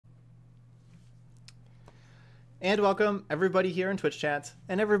And welcome everybody here in Twitch chat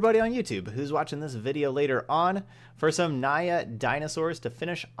and everybody on YouTube who's watching this video later on for some Naya Dinosaurs to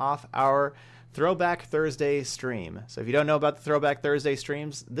finish off our Throwback Thursday stream. So if you don't know about the Throwback Thursday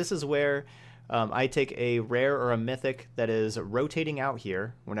streams, this is where I take a rare or a mythic that is rotating out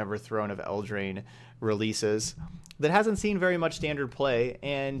here whenever Throne of Eldraine releases that hasn't seen very much standard play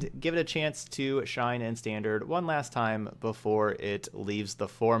and give it a chance to shine in standard one last time before it leaves the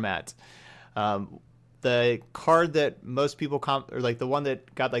format. The card that most people or like the one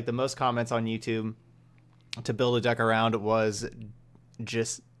that got like the most comments on YouTube to build a deck around was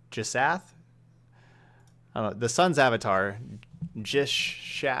Jisath. I don't know, the Sun's avatar,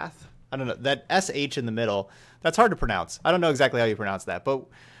 Jishath. I don't know, that SH in the middle. That's hard to pronounce. I don't know exactly how you pronounce that, but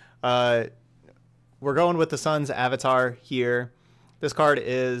we're going with the Sun's avatar here. This card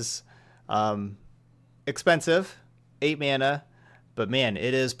is expensive, 8 mana, but man,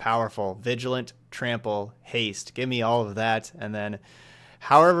 it is powerful. Vigilant, Trample, Haste. Give me all of that. And then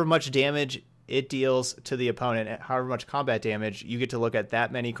however much damage it deals to the opponent, however much combat damage, you get to look at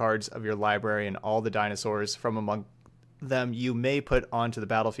that many cards of your library and all the dinosaurs from among them you may put onto the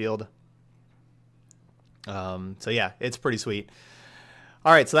battlefield. So yeah, it's pretty sweet.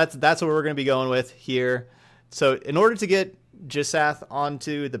 All right, so that's what we're going to be going with here. So in order to get Jisath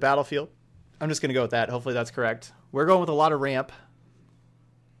onto the battlefield, I'm just going to go with that. Hopefully that's correct. We're going with a lot of ramp.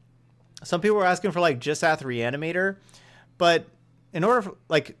 Some people are asking for like Jisath Reanimator, but in order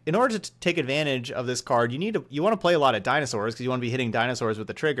to take advantage of this card, you want to play a lot of dinosaurs because you want to be hitting dinosaurs with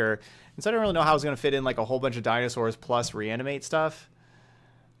the trigger. And so I don't really know how I was going to fit in like a whole bunch of dinosaurs plus reanimate stuff.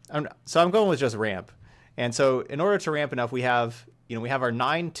 So I'm going with just ramp. And so in order to ramp enough, we have our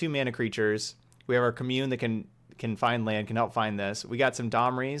 9 2-mana creatures. We have our commune that can find land, can help find this. We got some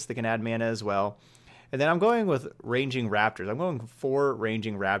Domries that can add mana as well. And then I'm going with Ranging Raptors. I'm going 4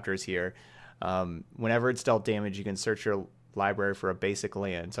 Ranging Raptors here. Whenever it's dealt damage, you can search your library for a basic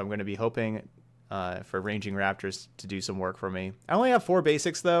land. So I'm going to be hoping for Ranging Raptors to do some work for me. I only have 4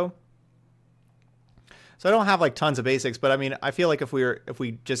 basics though, so I don't have like tons of basics. But I mean, I feel like if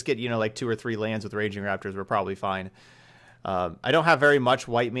we just get like 2 or 3 lands with Ranging Raptors, we're probably fine. I don't have very much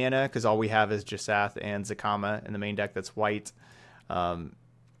white mana because all we have is Jisath and Zakama in the main deck that's white.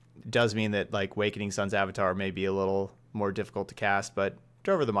 Does mean that like Awakening Sun's Avatar may be a little more difficult to cast, but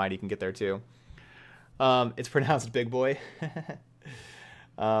Drover the Mighty can get there too. It's pronounced Big Boy.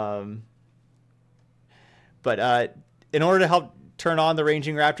 But in order to help turn on the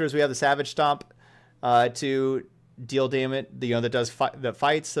Ranging Raptors, we have the Savage Stomp to deal damage. That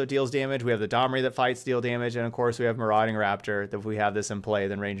fights, so deals damage. We have the Domri that fights, deal damage, and of course we have Marauding Raptor. That if we have this in play,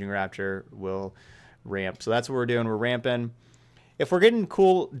 then Ranging Raptor will ramp. So that's what we're doing. We're ramping. If we're getting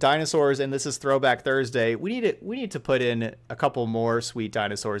cool dinosaurs and this is Throwback Thursday, we need to put in a couple more sweet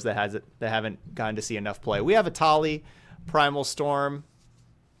dinosaurs that haven't gotten to see enough play. We have a Tali, Primal Storm,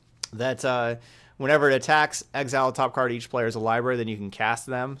 that whenever it attacks, exile a top card of each player's library, then you can cast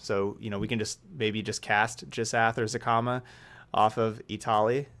them. So we can maybe just cast Jisath or Zakama off of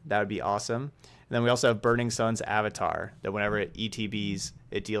Itali. That would be awesome. And then we also have Burning Sun's Avatar, that whenever it ETBs,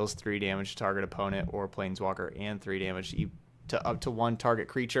 it deals 3 damage to target opponent or planeswalker and 3 damage to up to 1 target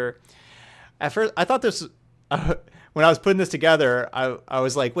creature. At first, I thought this, when I was putting this together, I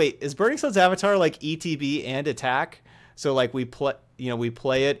was like, wait, is Burning Sun's Avatar like ETB and attack? So like we play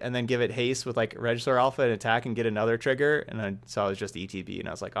it and then give it haste with like Regisaur Alpha and attack and get another trigger, and I saw it was just ETB, and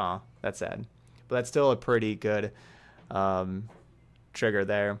I was like, oh, that's sad. But that's still a pretty good trigger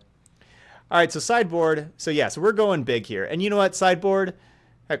there. All right, so sideboard. So yeah, so we're going big here. And you know what, sideboard?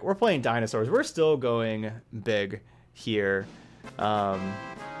 Heck, we're playing dinosaurs. We're still going big here.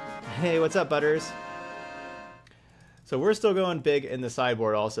 Hey, what's up, Butters? So we're still going big in the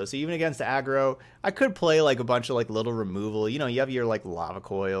sideboard also. So even against aggro, I could play like a bunch of like little removal. You have your like Lava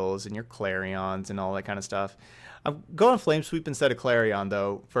Coils and your Clarions and all that kind of stuff. I'm going Flame Sweep instead of Clarion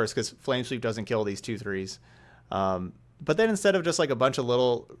though first, because Flame Sweep doesn't kill these 2/3s. But then instead of just like a bunch of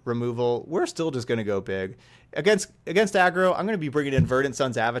little removal, we're still just going to go big. Against aggro, I'm going to be bringing in Verdant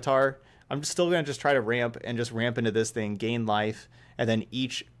Sun's Avatar. I'm still going to just try to ramp into this thing, gain life, and then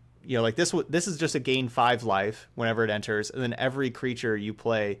each, like this is just a gain 5 life whenever it enters, and then every creature you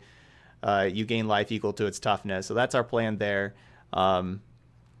play, you gain life equal to its toughness. So that's our plan there.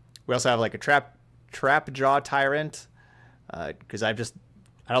 We also have like a trap jaw tyrant, because I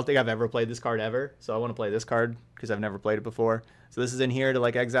don't think I've ever played this card ever, so I want to play this card because I've never played it before. So this is in here to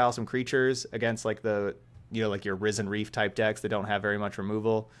like exile some creatures against like the like your Risen Reef type decks that don't have very much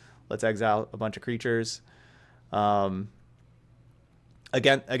removal. Let's exile a bunch of creatures. Again,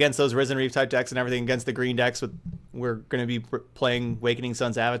 against those Risen Reef type decks and everything, against the green decks, we're going to be playing Awakening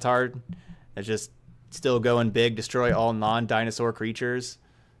Sun's Avatar. It's just still going big, destroy all non-dinosaur creatures.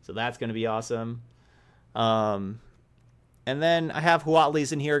 So that's going to be awesome. And then I have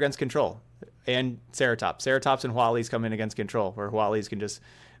Huatlis in here against control. And Ceratops. Ceratops and Huatlis come in against control, where Huatlis can just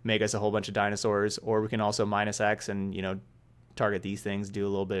make us a whole bunch of dinosaurs, or we can also minus X and, you know, target these things, do a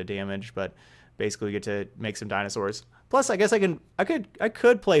little bit of damage, but basically we get to make some dinosaurs. Plus, I guess I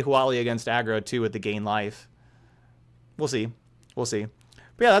could play Huatli against aggro too with the gain life. We'll see. We'll see.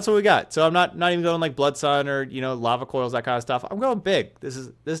 But yeah, that's what we got. So I'm not even going like Blood Sun or, you know, Lava Coils, that kind of stuff. I'm going big.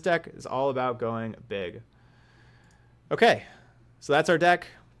 This deck is all about going big. Okay. So that's our deck.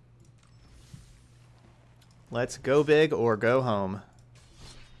 Let's go big or go home.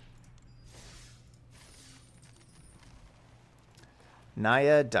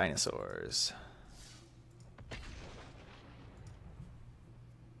 Naya Dinosaurs.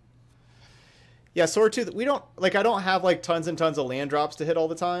 Yeah, Swordtooth, we don't, like, I don't have, like, tons and tons of land drops to hit all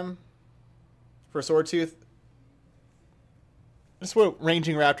the time for Swordtooth. Just want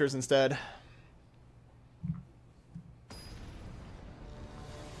Ranging Raptors instead.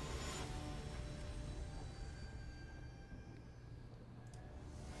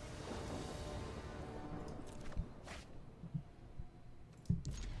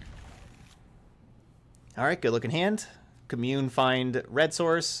 All right, good looking hand. Commune, find red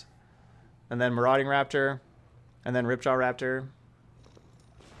source, and then Marauding Raptor, and then Ripjaw Raptor.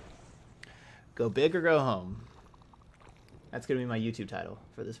 Go big or go home. That's going to be my YouTube title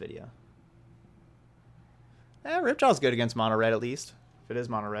for this video. Ripjaw's good against mono red at least, if it is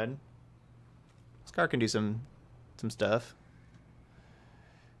mono red. This card can do some stuff.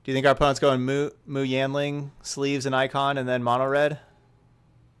 Do you think our opponent's going Mu Yanling, sleeves, and icon, and then mono red?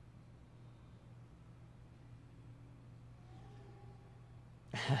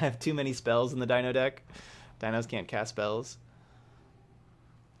 I have too many spells in the Dino deck. Dinos can't cast spells.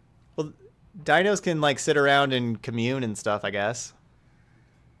 Well, Dinos can, like, sit around and commune and stuff, I guess.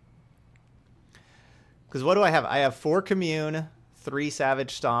 Because what do I have? I have 4 commune, 3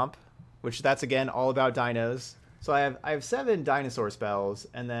 savage stomp, which that's, again, all about dinos. So I have 7 dinosaur spells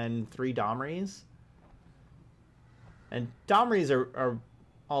and then 3 Domries. And Domries are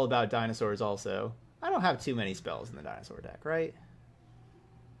all about dinosaurs also. I don't have too many spells in the dinosaur deck, right?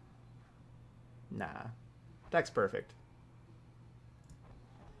 Nah. Deck's perfect.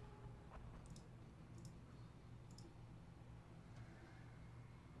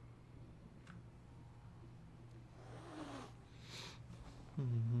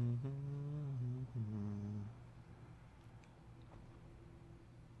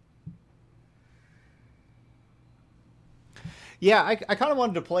 Yeah, I kind of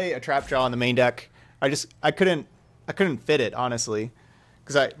wanted to play a Trap Jaw on the main deck. I couldn't fit it, honestly.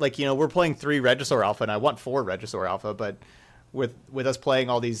 Because we're playing 3 Regisaur Alpha, and I want 4 Regisaur Alpha, but with us playing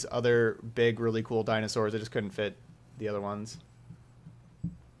all these other big, really cool dinosaurs, I just couldn't fit the other ones.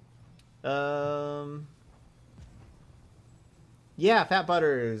 Yeah, Fat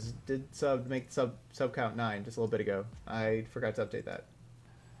Butters did make sub count 9 just a little bit ago. I forgot to update that.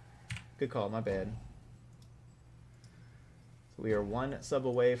 Good call, my bad. So we are 1 sub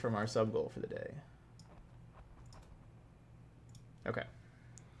away from our sub goal for the day. Okay.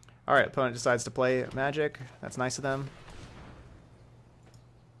 All right, opponent decides to play Magic. That's nice of them.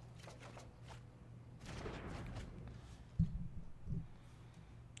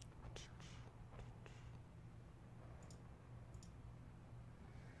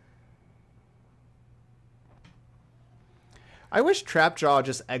 I wish Trapjaw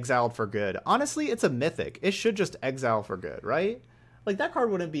just exiled for good. Honestly, it's a mythic. It should just exile for good, right? Like, that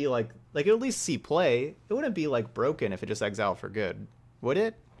card wouldn't be like it'll at least see play. It wouldn't be like broken if it just exiled for good. Would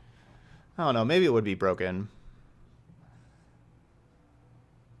it? I don't know. Maybe it would be broken.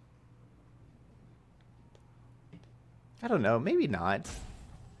 I don't know. Maybe not.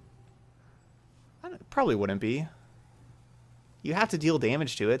 Probably wouldn't be. You have to deal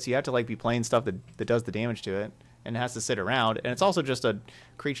damage to it, so you have to, like, be playing stuff that does the damage to it. And it has to sit around. And it's also just a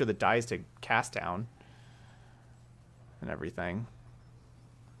creature that dies to cast down. And everything.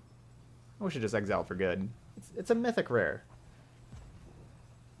 I wish it just exiled for good. It's a mythic rare.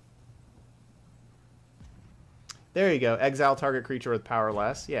 There you go. Exile target creature with power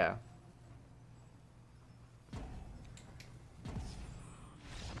less. Yeah.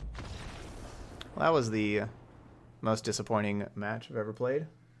 Well, that was the most disappointing match I've ever played.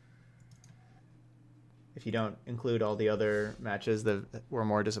 If you don't include all the other matches that were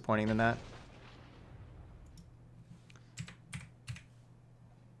more disappointing than that.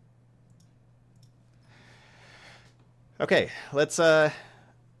 Okay, let's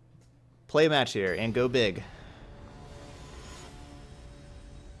play a match here and go big.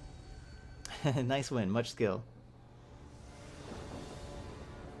 Nice win. Much skill.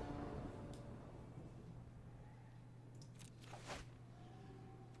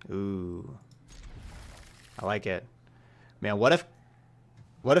 Ooh. I like it. Man, what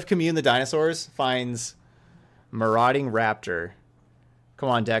if Commune the Dinosaurs finds Marauding Raptor? Come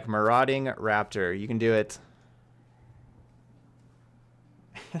on, deck. Marauding Raptor. You can do it.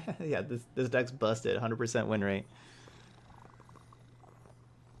 Yeah, this deck's busted. 100% win rate.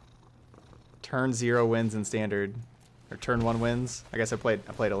 Turn 0 wins in standard. Or turn 1 wins. I guess I played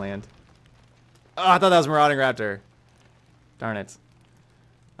a land. Oh, I thought that was Marauding Raptor. Darn it.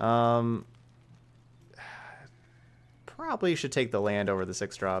 Probably should take the land over the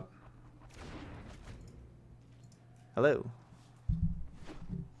 6-drop. Hello.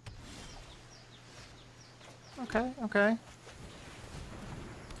 Okay, okay.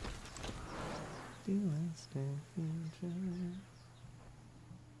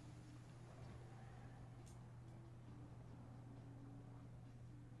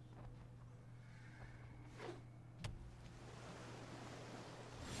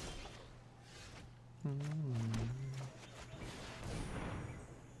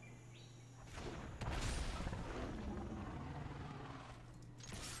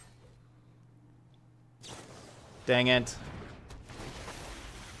 Dang it.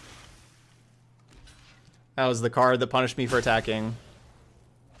 That was the card that punished me for attacking.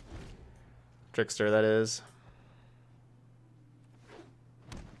 Trickster, that is.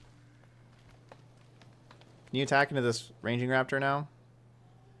 Can you attack into this Ranging Raptor now?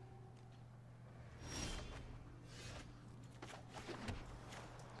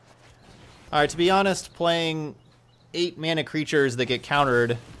 Alright, to be honest, playing 8 mana creatures that get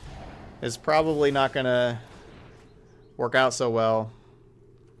countered is probably not going to work out so well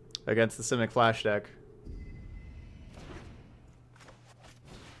against the Simic Flash deck.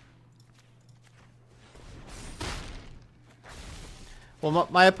 Well,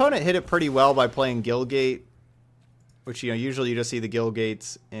 my opponent hit it pretty well by playing Guildgate, which, you know, usually you just see the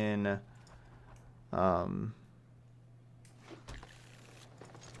Guildgates in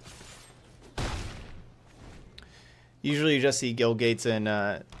usually you just see Guildgates in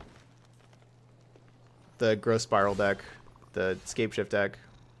the Growth Spiral deck, the Scapeshift deck.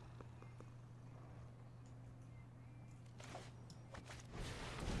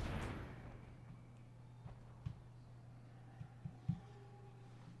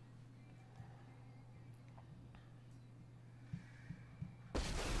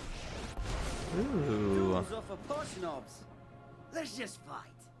 Ooh. Let's just fight.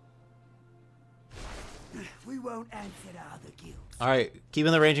 We won't answer to other guilds. All right,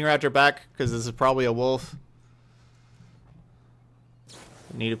 keeping the Ranging Raptor back because this is probably a wolf.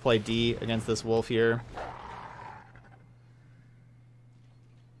 Need to play D against this wolf here.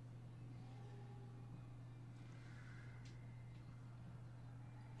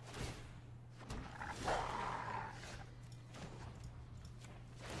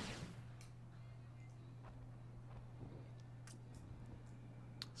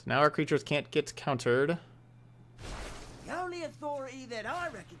 So now our creatures can't get countered. The only authority that I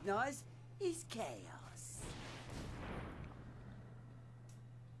recognize is chaos.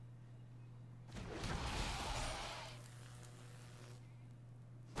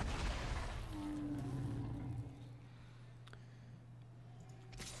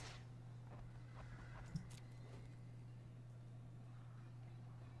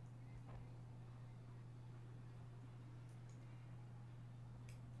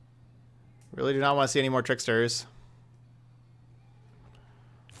 Really do not want to see any more Tricksters.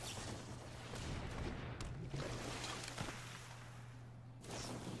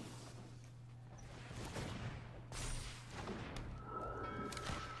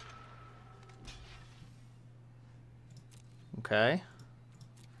 Okay.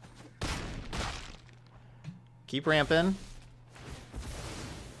 Keep ramping.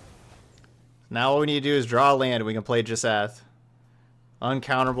 Now all we need to do is draw a land and we can play Jasath.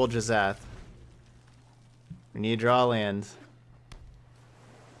 Uncounterable Jasath. We need to draw a land.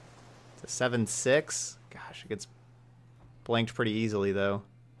 It's a 7/6. Gosh, it gets blanked pretty easily though.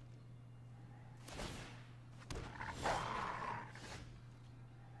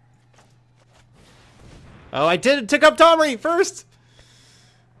 Oh, I took up Domri first!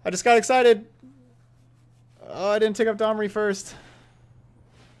 I just got excited. Oh, I didn't take up Domri first.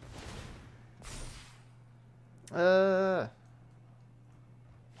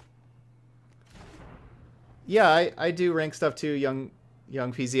 Yeah, I do rank stuff too, young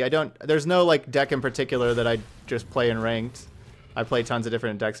PZ. I don't. There's no like deck in particular that I just play in ranked. I play tons of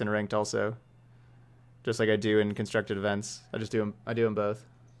different decks in ranked also, just like I do in constructed events. I do them both.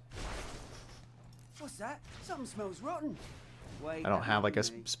 What's that? Something smells rotten. Wait, I don't that have like a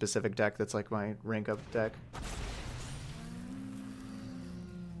might be me. specific deck that's like my rank up deck.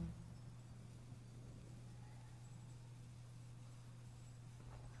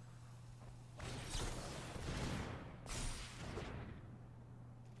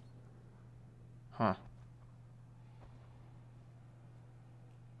 Huh.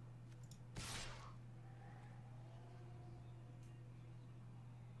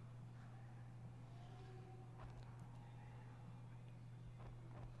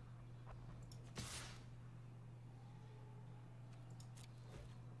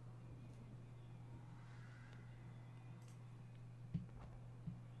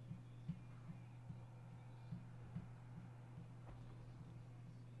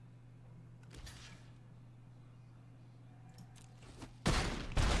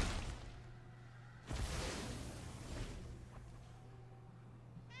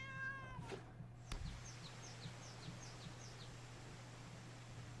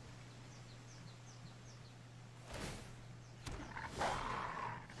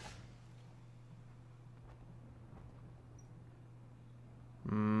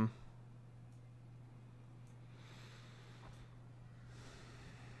 Hmm.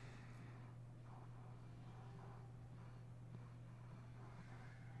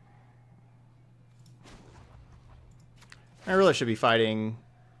 I really should be fighting,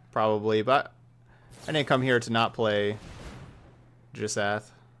 probably, but I didn't come here to not play Jisath.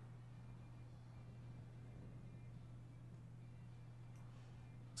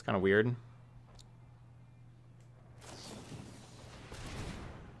 It's kind of weird.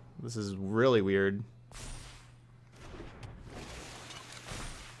 This is really weird.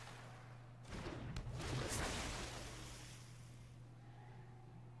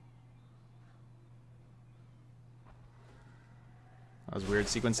 That was weird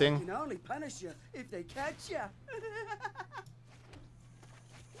They sequencing. can only punish you if they catch you.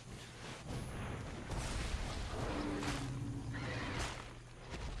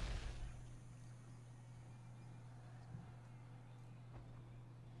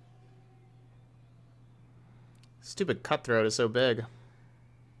 Stupid Cutthroat is so big.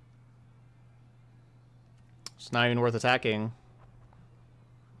 It's not even worth attacking.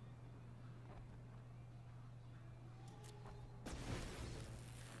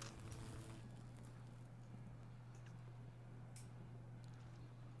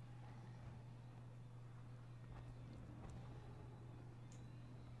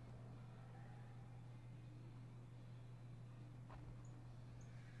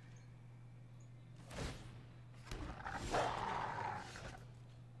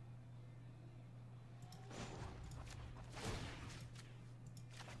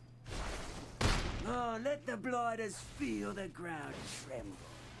 Oh, let the blighters feel the ground tremble.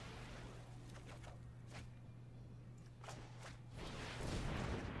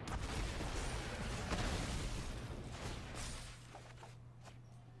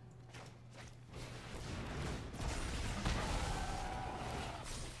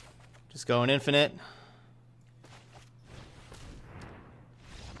 Just going infinite.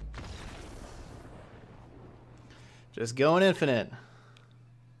 Just going infinite.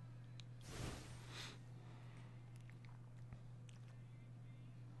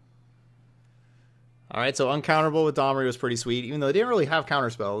 Alright, so uncounterable with Domri was pretty sweet, even though they didn't really have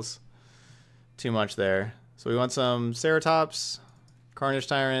counterspells too much there. So we want some Ceratops, Carnage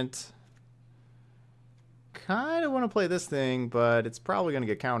Tyrant. Kind of want to play this thing, but it's probably going to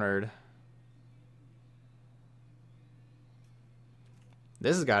get countered.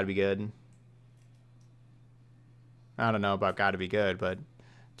 This has got to be good. I don't know about got to be good, but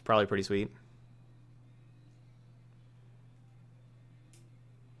it's probably pretty sweet.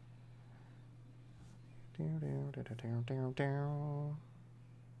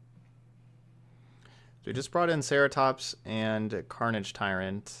 So we just brought in Ceratops and Carnage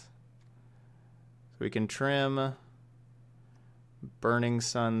Tyrant. So we can trim Burning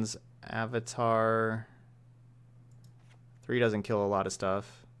Sun's Avatar. 3 doesn't kill a lot of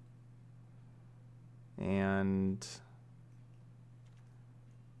stuff. And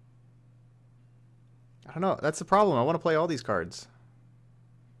I don't know. That's the problem. I want to play all these cards.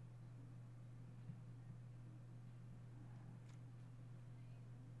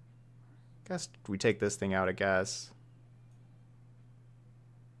 Guess we take this thing out, I guess.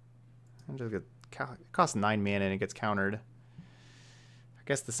 And just get, it costs 9 mana and it gets countered. I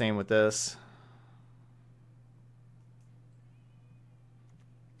guess the same with this.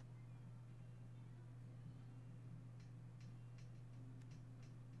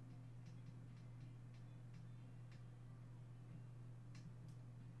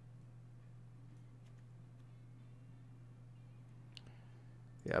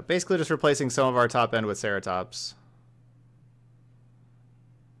 Yeah, basically just replacing some of our top end with Ceratops.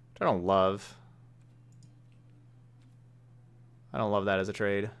 Which I don't love. I don't love that as a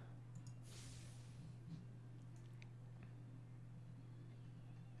trade.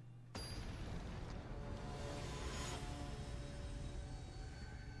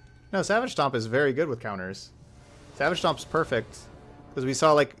 No, Savage Stomp is very good with counters. Savage Stomp's perfect. Because we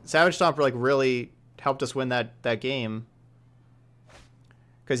saw, like, Savage Stomp, like, really helped us win that game.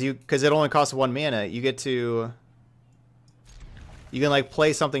 Because it only costs 1 mana. You get to... You can, like,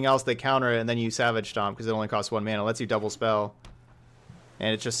 play something else that counter it, and then you Savage Stomp, because it only costs 1 mana. It lets you double spell.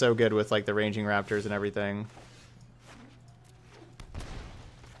 And it's just so good with, like, the ranging raptors and everything.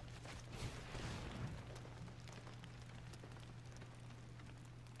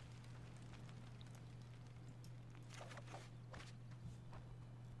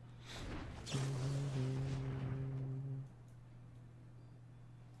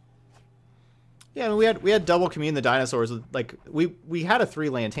 Yeah, I mean, we had double commune the dinosaurs. Like we had a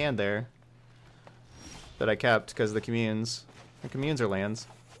 3-land hand there that I kept because of the communes. The communes are lands.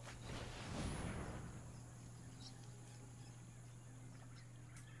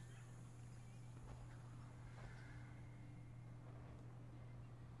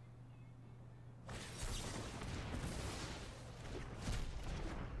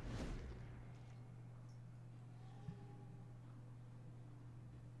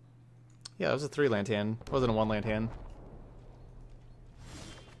 Yeah, it was a 3-land hand. It wasn't a 1-land hand.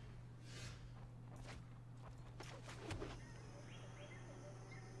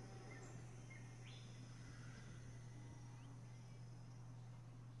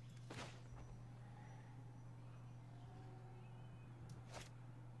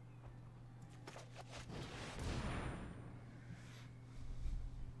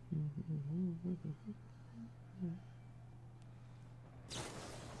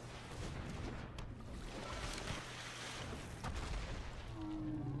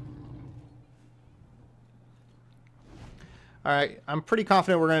 Alright, I'm pretty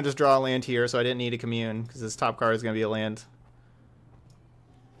confident we're going to just draw a land here, so I didn't need a commune, because this top card is going to be a land.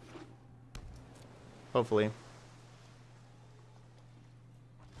 Hopefully.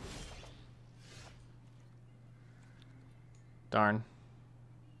 Darn.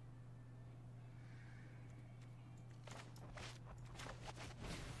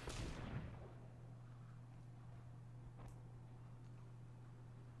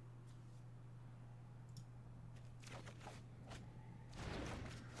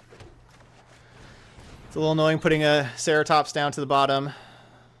 It's a little annoying putting a Ceratops down to the bottom.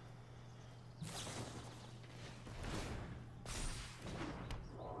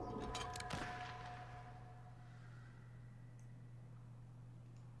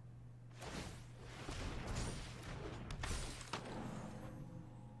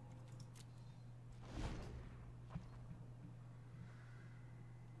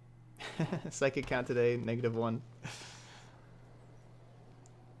 Psychic count today, -1.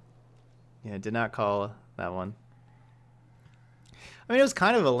 Yeah, did not call that one. I mean, it was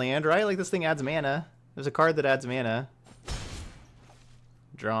kind of a land, right? Like, this thing adds mana. There's a card that adds mana.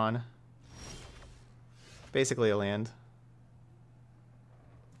 Drawn. Basically a land.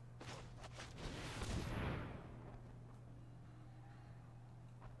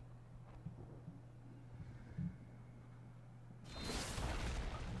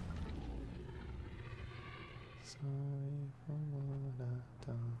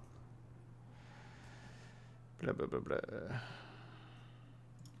 Blah, blah, blah, blah.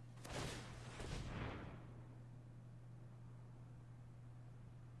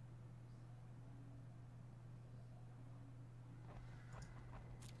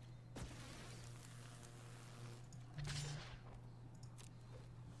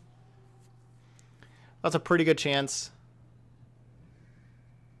 That's a pretty good chance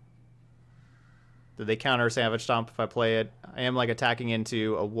that they counter Savage Stomp if I play it. I am like attacking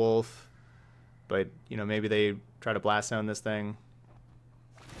into a wolf, but you know, maybe they try to blast zone this thing.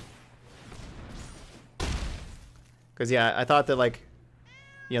 Because yeah, I thought that, like,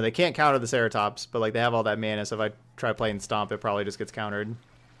 you know, they can't counter the Ceratops, but like they have all that mana, so if I try playing Stomp, it probably just gets countered.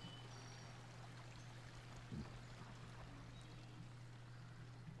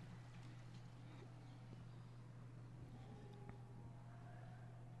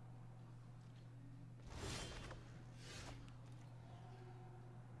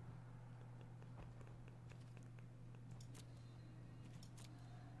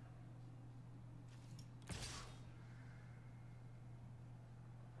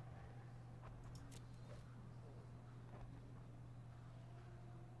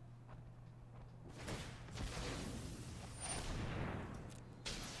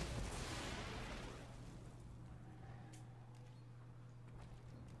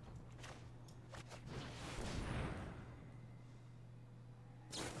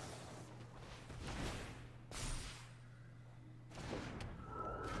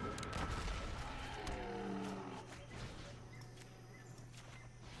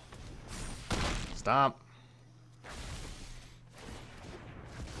 Stomp.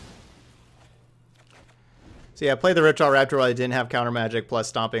 So yeah, play the Ripjaw Raptor while I didn't have counter magic, plus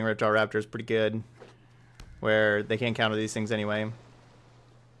stomping Ripjaw Raptor is pretty good, where they can't counter these things anyway.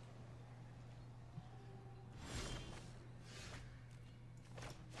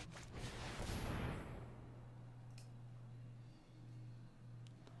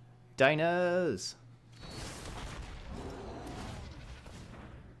 Dinos!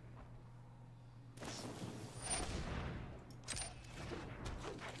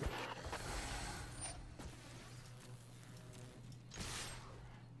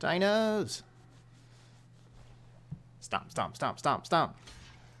 Dinos! Stomp, stomp, stomp, stomp, stomp.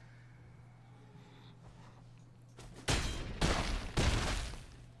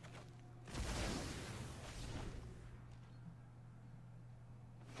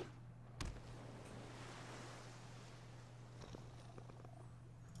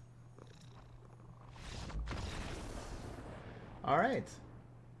 All right.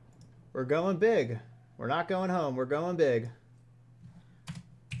 We're going big. We're not going home. We're going big.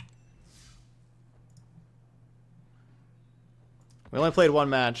 We only played one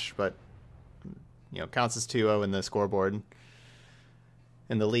match, but you know, counts as 2-0 in the scoreboard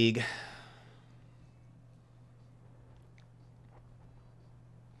in the league.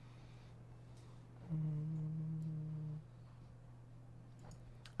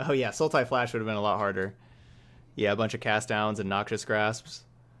 Oh yeah, Sultai Flash would have been a lot harder. Yeah, a bunch of cast downs and noxious grasps.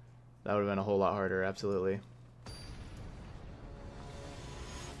 That would have been a whole lot harder, absolutely.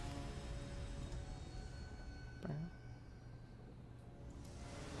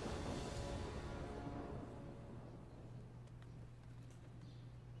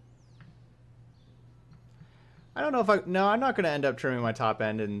 I don't know if I... No, I'm not going to end up trimming my top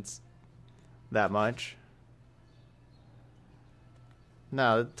end and that much.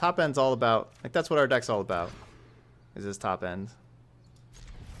 No, the top end's all about... Like, that's what our deck's all about. Is this top end.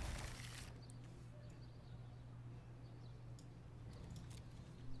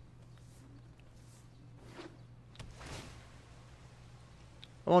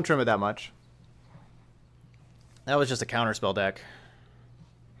 I won't trim it that much. That was just a counterspell deck.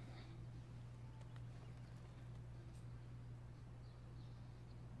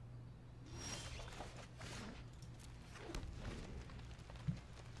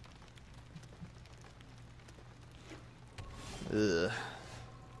 Ugh.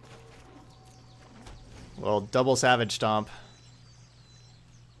 Well, double Savage Stomp.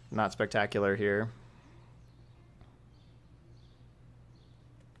 Not spectacular here.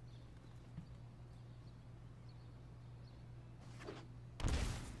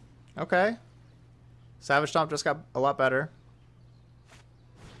 Okay. Savage Stomp just got a lot better.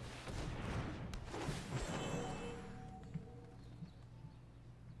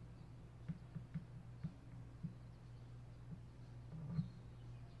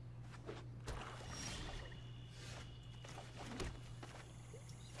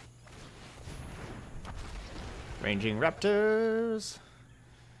 Ranging Raptors.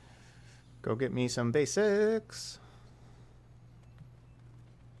 Go get me some basics.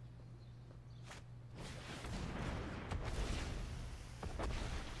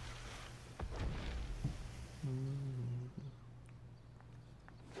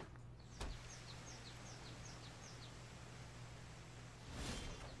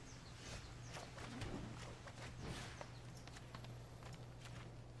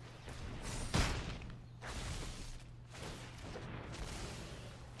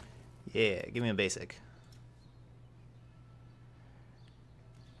 Yeah, give me a basic.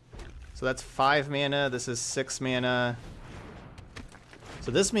 So that's 5 mana. This is 6 mana.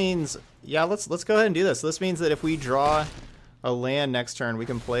 So this means, yeah, let's go ahead and do this. This means that if we draw a land next turn, we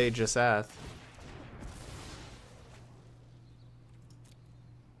can play Jasath.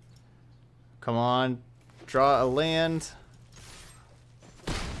 Come on, draw a land.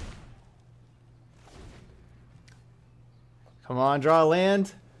 Come on, draw a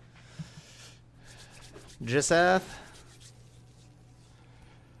land. Jasath.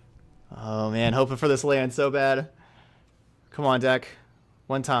 Oh man, hoping for this land so bad. Come on, deck.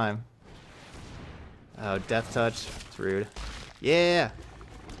 One time. Oh, Death Touch. It's rude. Yeah!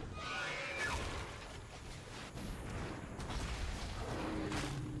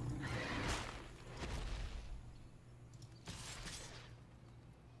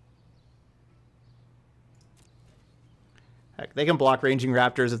 Heck, they can block Ranging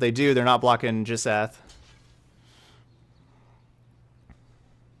Raptors. If they do, they're not blocking Jasath.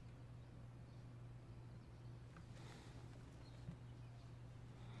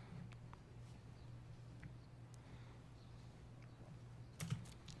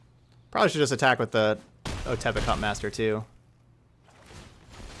 Probably should just attack with the Otepic Huntmaster too.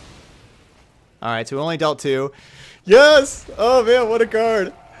 Alright, so we only dealt 2. Yes! Oh man, what a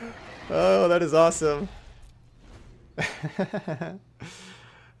card! Oh, that is awesome.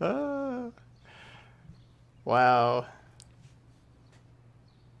 Wow.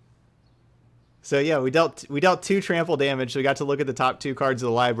 So yeah, we dealt 2 trample damage, so we got to look at the top 2 cards of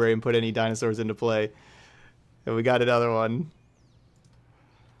the library and put any dinosaurs into play. And we got another one.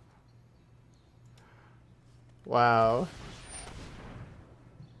 Wow.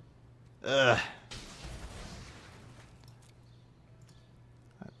 Ugh.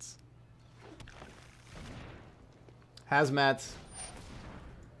 That's Hazmats.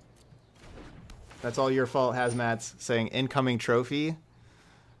 That's all your fault, Hazmats, saying incoming trophy.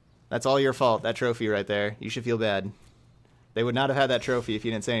 That's all your fault, that trophy right there. You should feel bad. They would not have had that trophy if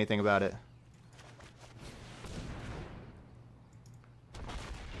you didn't say anything about it.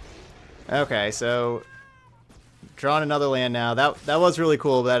 Okay, so drawing another land now. That was really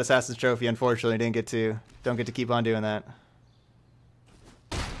cool, but that Assassin's Trophy unfortunately don't get to keep on doing that.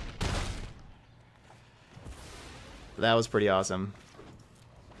 That was pretty awesome.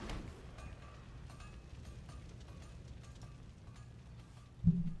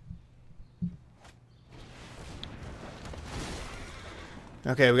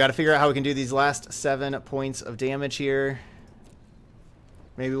 Okay, we got to figure out how we can do these last 7 points of damage here.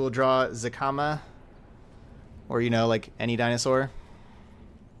 Maybe we'll draw Zakama. Or, you know, like any dinosaur.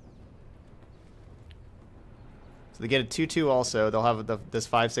 So they get a 2/2 also. They'll have this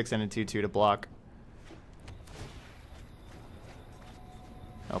 5/6 and a 2/2 to block.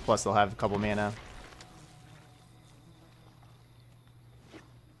 Oh, plus they'll have a couple mana.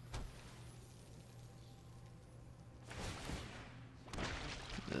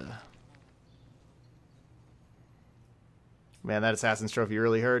 Man, that Assassin's Trophy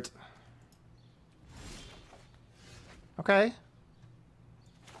really hurt. Okay.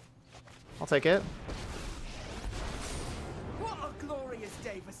 I'll take it. What a glorious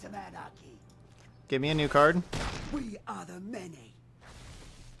day for some anarchy. Give me a new card. We are the many.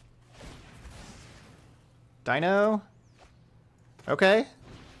 Dino. Okay.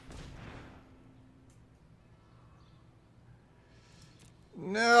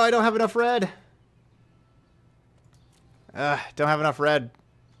 No, I don't have enough red. Don't have enough red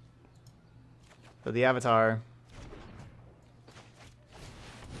for the avatar.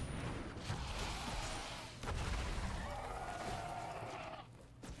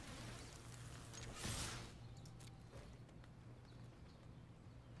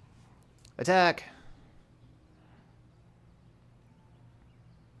 Attack.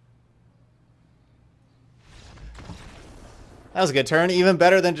 That was a good turn. Even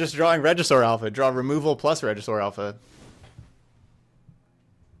better than just drawing Regisaur Alpha. Draw removal plus Regisaur Alpha.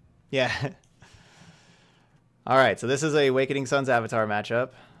 Yeah. Alright, so this is a Awakening Sun's Avatar matchup.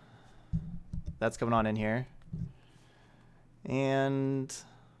 That's coming on in here. And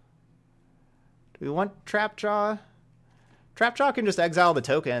do we want Trapjaw? Trapjaw can just exile the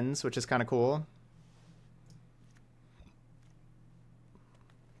tokens, which is kind of cool.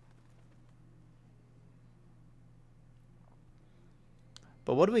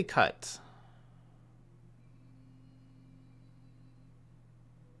 But what do we cut?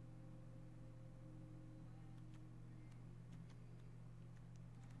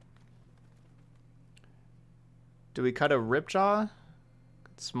 Do we cut a Ripjaw?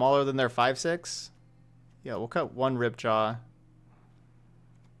 Smaller than their 5/6? Yeah, we'll cut one Ripjaw.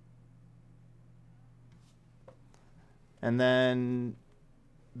 And then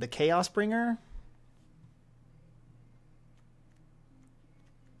the Chaos Bringer.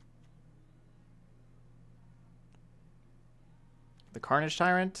 The Carnage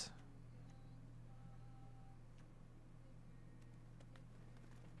Tyrant.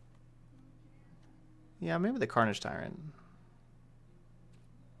 Yeah, maybe the Carnage Tyrant.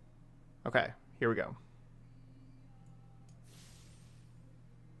 Okay, here we go.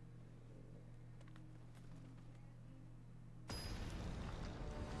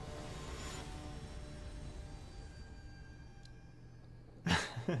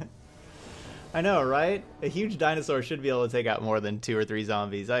 I know, right? A huge dinosaur should be able to take out more than 2 or 3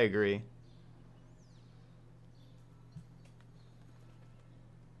 zombies. I agree.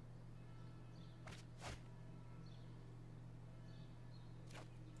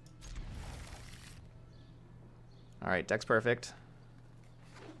 Alright, deck's perfect.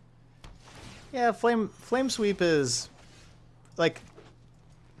 Yeah, Flame Sweep is like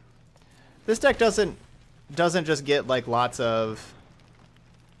this deck doesn't just get like lots of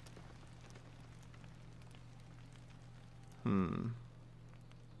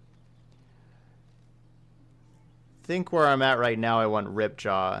think where I'm at right now, I want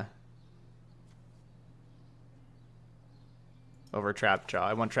Ripjaw over Trapjaw.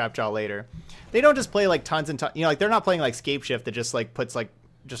 I want Trapjaw later. They don't just play like tons and tons. You know, like they're not playing like Scapeshift that just like puts like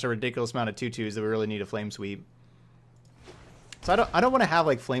just a ridiculous amount of 2/2s that we really need a Flame Sweep. So I don't want to have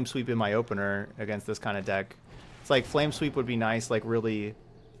like Flame Sweep in my opener against this kind of deck. It's like Flame Sweep would be nice, like really,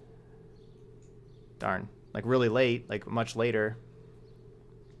 darn, like really late, like much later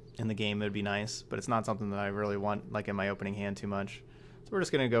in the game. It would be nice, but it's not something that I really want like in my opening hand too much. So we're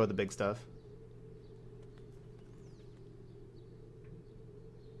just gonna go with the big stuff.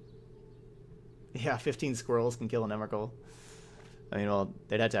 Yeah, 15 squirrels can kill an Emrakul. I mean, well,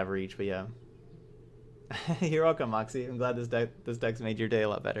 they'd have to have reach, but yeah. You're welcome, Moxie. I'm glad this deck's made your day a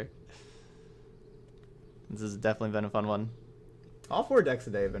lot better. This has definitely been a fun one. All 4 decks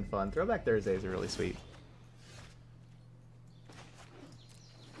today have been fun. Throwback Thursdays are really sweet.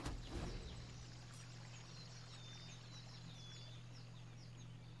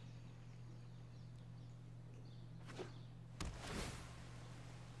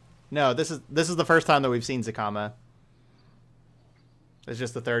 No, this is the first time that we've seen Zakama. It's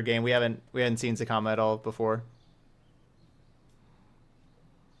just the 3rd game. We hadn't seen Zakama at all before.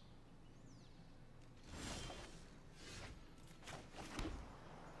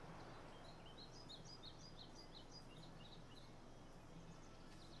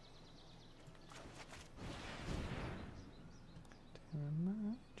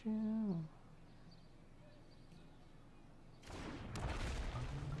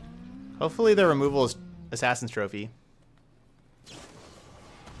 Hopefully the removal is Assassin's Trophy.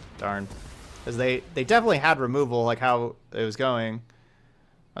 Darn. Because they definitely had removal, like how it was going.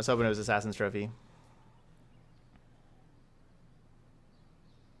 I was hoping it was Assassin's Trophy.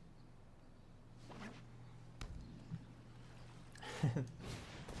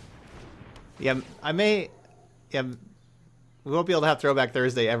 Yeah, I may... Yeah, we won't be able to have Throwback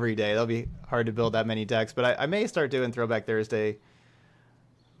Thursday every day. That'll be hard to build that many decks. But I may start doing Throwback Thursday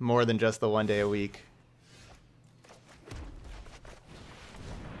more than just the 1 day a week.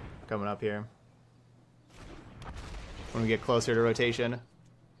 Coming up here. When we get closer to rotation.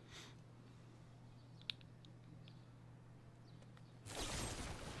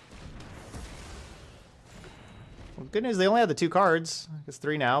 Well, good news, they only have the 2 cards. It's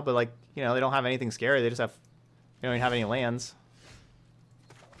 3 now, but like, you know, they don't have anything scary. They just have, they don't even have any lands.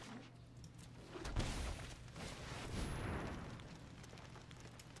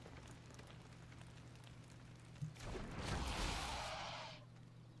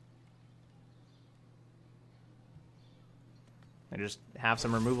 They just have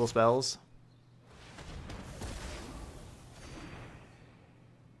some removal spells.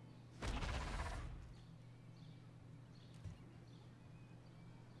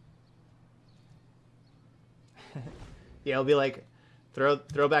 Yeah, it'll be like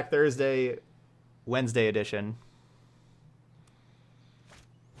Throwback Thursday, Wednesday edition.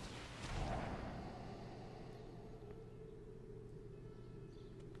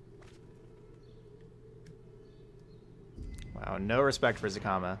 Wow, no respect for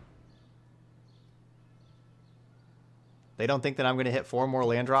Zakama. They don't think that I'm going to hit 4 more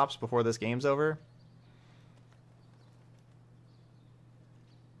land drops before this game's over?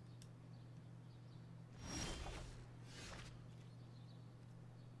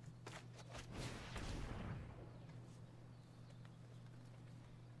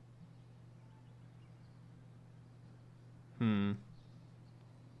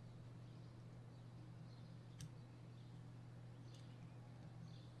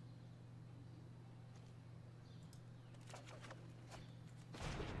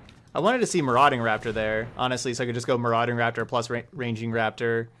 I wanted to see Marauding Raptor there, honestly, so I could just go Marauding Raptor plus Ranging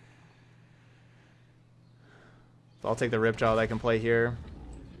Raptor. So I'll take the Ripjaw that I can play here.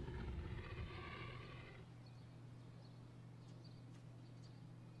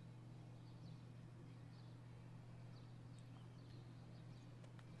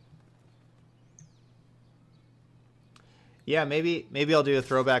 Yeah, maybe I'll do a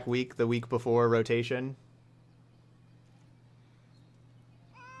throwback week the week before rotation.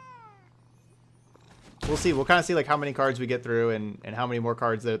 We'll see. We'll kind of see like how many cards we get through and how many more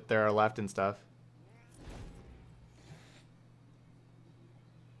cards that there are left and stuff.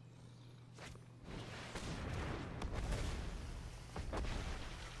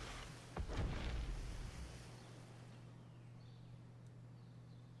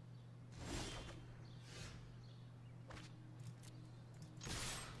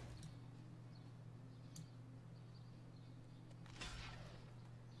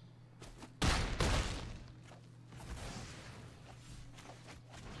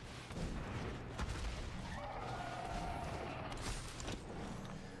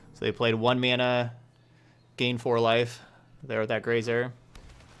 So they played 1 mana, gain 4 life there with that Grazer.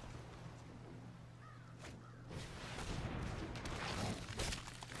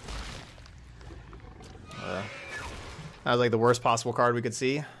 That was like the worst possible card we could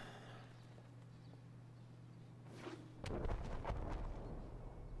see.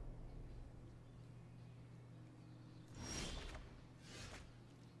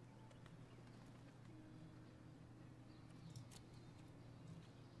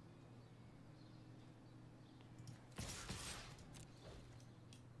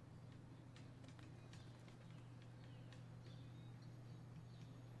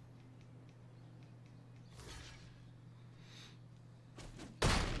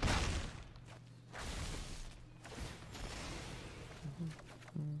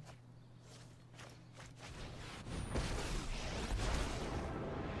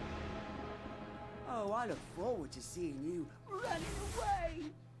 Oh, I look forward to seeing you running away.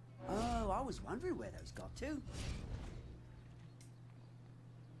 Oh, I was wondering where those got to.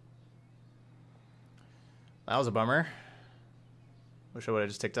 That was a bummer. Wish I would have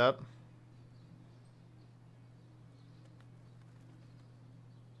just ticked up.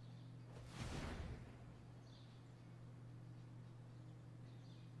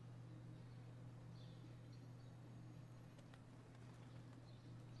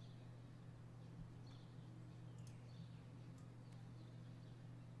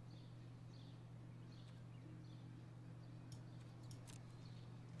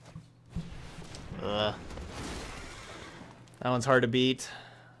 Ugh. That one's hard to beat.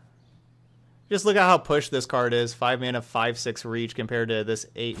 Just look at how pushed this card is. 5 mana, 5/6 reach compared to this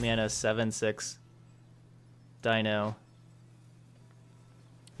 8 mana, 7/6 Dino.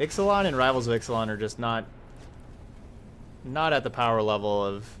 Ixalan and Rivals of Ixalan are just not at the power level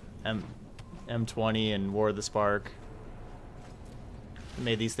of M20 and War of the Spark. It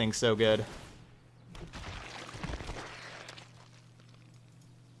made these things so good.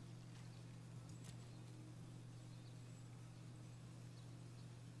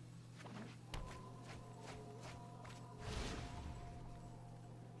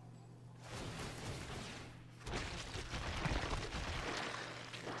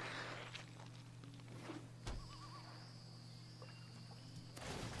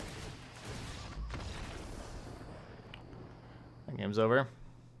 Game's over.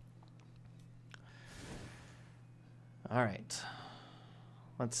 All right.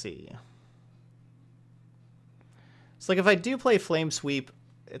 Let's see. It's like if I do play Flame Sweep,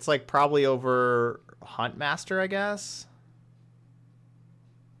 it's like probably over Huntmaster, I guess.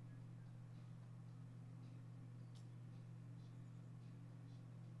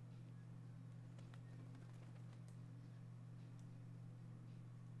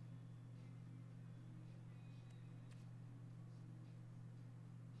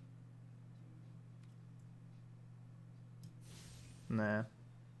 Nah.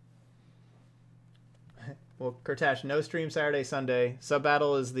 Well, Kurtash, no stream Saturday, Sunday. Sub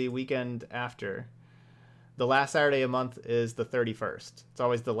Battle is the weekend after. The last Saturday a month is the 31st. It's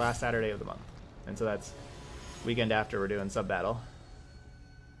always the last Saturday of the month. And so that's weekend after we're doing Sub Battle.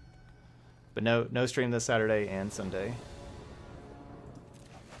 But no stream this Saturday and Sunday.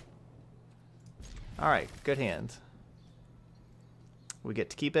 Alright, good hand. We get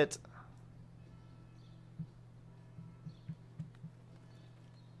to keep it.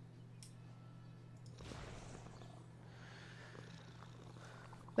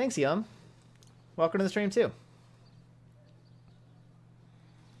 Thanks, Yum. Welcome to the stream, too.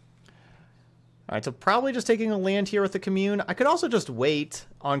 Alright, so probably just taking a land here with the Commune. I could also just wait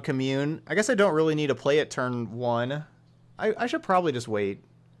on Commune. I guess I don't really need to play it turn 1. I should probably just wait.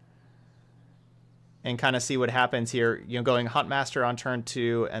 And kind of see what happens here. You know, going Huntmaster on turn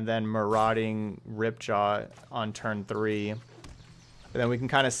 2, and then Marauding Ripjaw on turn 3. And then we can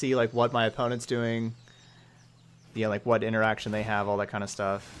kind of see, like, what my opponent's doing. Yeah, like what interaction they have, all that kind of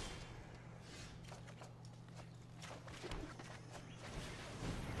stuff.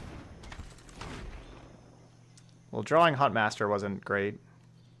 Well, drawing Huntmaster wasn't great.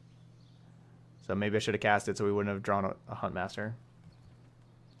 So maybe I should have cast it so we wouldn't have drawn a Huntmaster.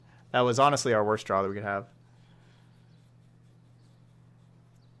 That was honestly our worst draw that we could have.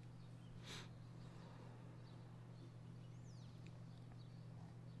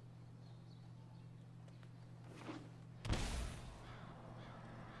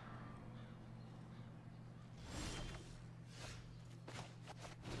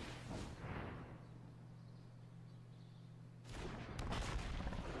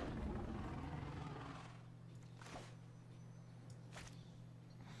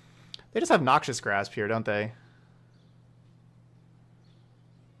 They just have Noxious Grasp here, don't they?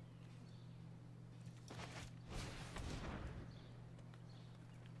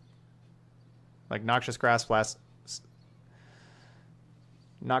 Like Noxious Grasp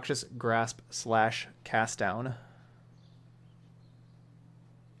slash Cast Down.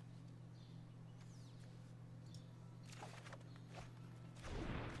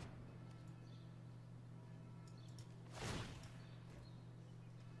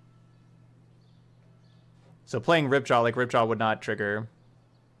 So playing Ripjaw, like Ripjaw would not trigger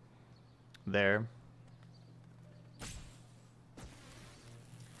there.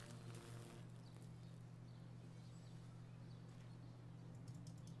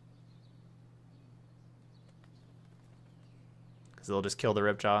 Because they'll just kill the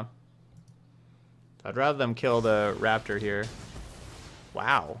Ripjaw. I'd rather them kill the Raptor here.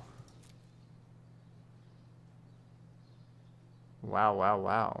 Wow. Wow, wow,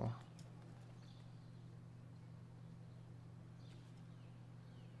 wow.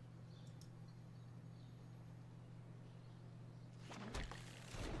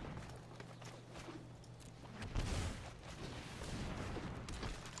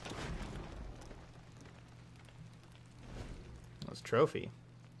 Trophy.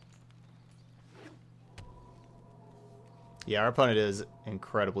 Yeah, our opponent is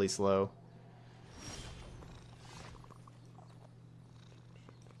incredibly slow.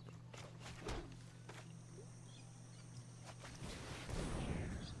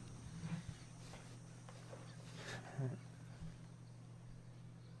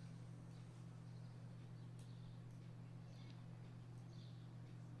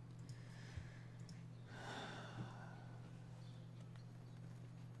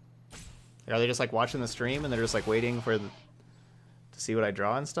 Are they just like watching the stream and they're just like waiting to see what I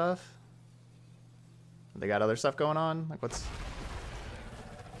draw and stuff? They got other stuff going on? Like what's...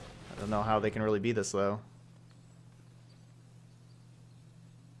 I don't know how they can really be this slow.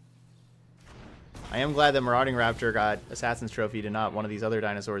 I am glad that Marauding Raptor got Assassin's Trophy to not one of these other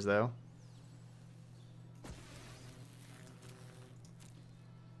dinosaurs though.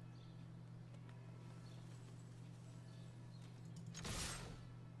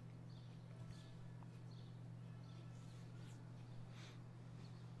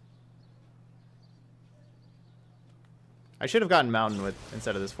 I should have gotten Mountain with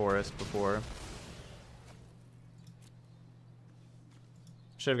instead of this Forest before.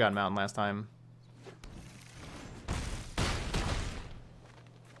 Should have gotten Mountain last time.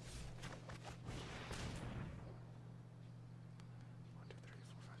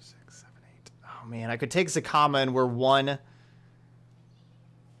 Oh man, I could take Zakama and we're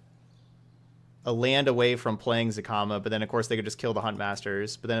a land away from playing Zakama, but then of course they could just kill the Hunt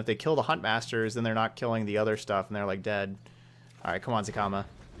Masters. But then if they kill the Hunt Masters, then they're not killing the other stuff and they're like dead. Alright, come on, Zakama.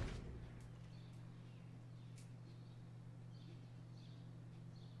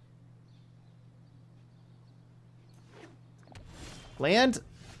 Land?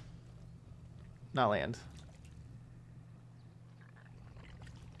 Not land.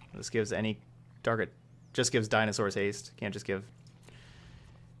 This gives any target, just gives dinosaurs haste. Can't just give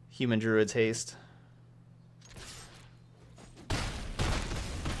human druids haste.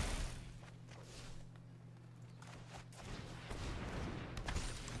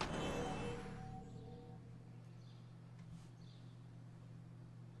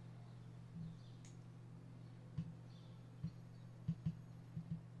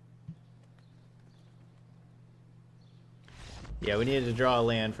 Yeah, we needed to draw a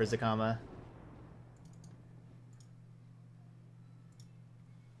land for Zakama.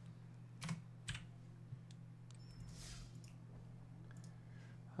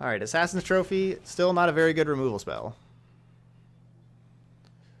 Alright, Assassin's Trophy, still not a very good removal spell.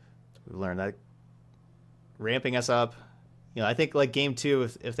 We've learned that. Ramping us up. You know, I think like game 2,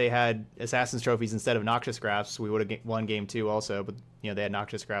 if they had Assassin's Trophies instead of Noxious Grasps, we would have won game 2 also, but you know, they had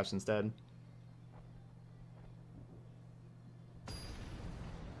Noxious Grasps instead.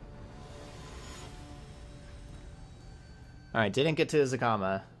 Alright, didn't get to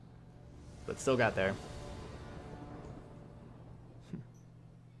Zakama, but still got there.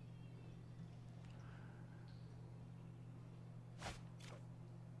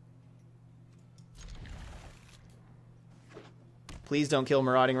 Please don't kill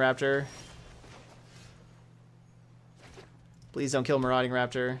Marauding Raptor. Please don't kill Marauding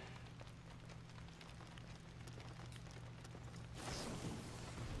Raptor.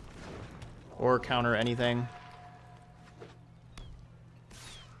 Or counter anything.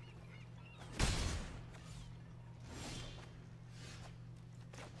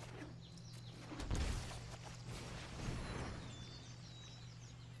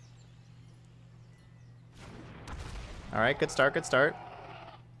 All right, good start, good start.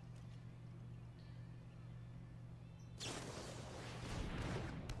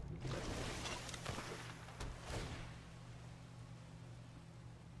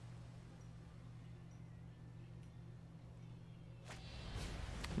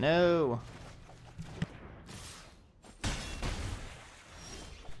 No. I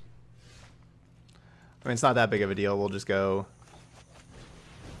mean, it's not that big of a deal. We'll just go.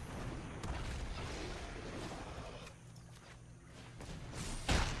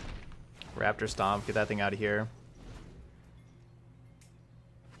 Raptor Stomp. Get that thing out of here.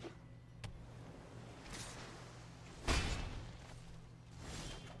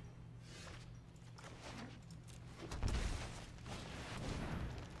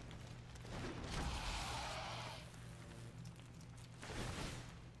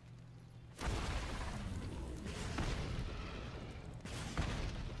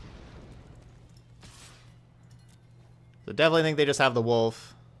 So definitely think they just have the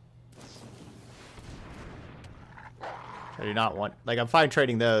wolf. I do not want... Like, I'm fine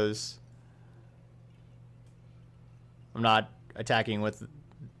trading those. I'm not attacking with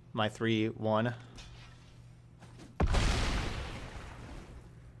my 3-1.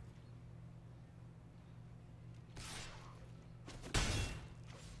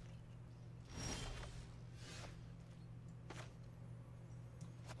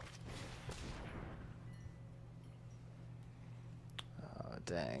 Oh,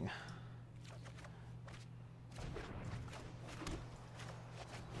 dang.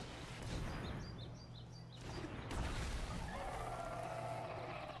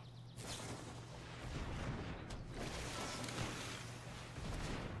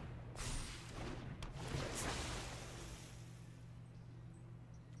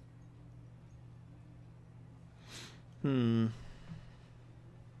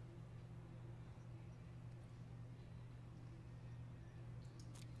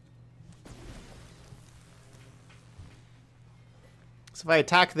 So if I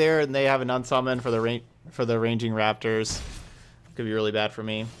attack there and they have an unsummon for the ranging raptors, it could be really bad for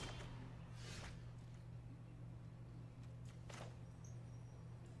me.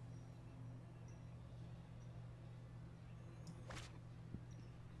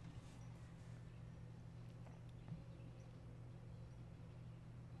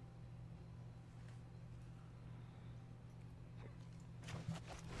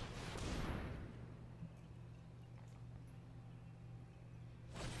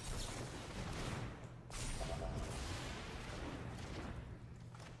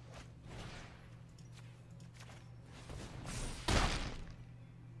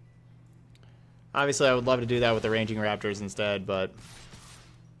 Obviously, I would love to do that with the ranging raptors instead, but...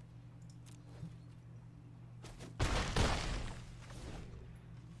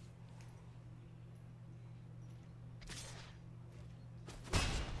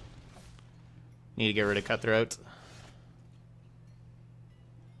 Need to get rid of Cutthroat.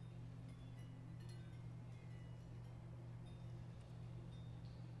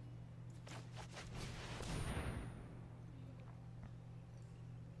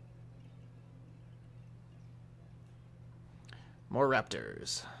 More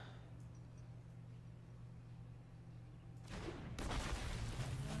raptors.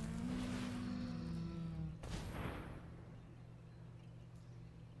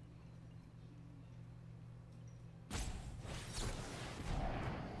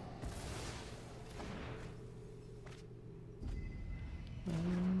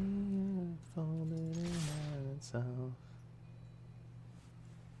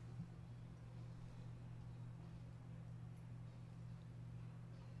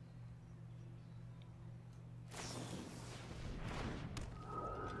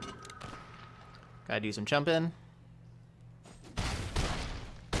 Gotta do some jumping.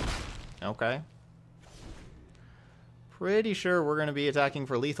 Okay. Pretty sure we're gonna be attacking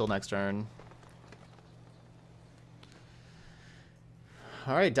for lethal next turn.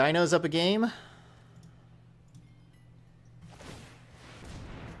 Alright, Dino's up a game.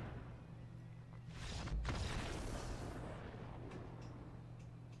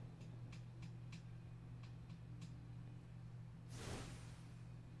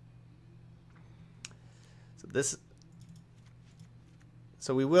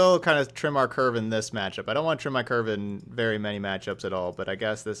 So we will kind of trim our curve in this matchup. I don't want to trim my curve in very many matchups at all, but I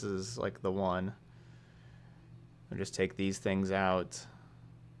guess this is like the one. I'll just take these things out.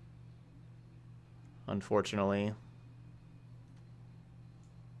 Unfortunately.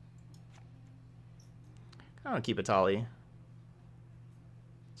 I want to keep a Tali.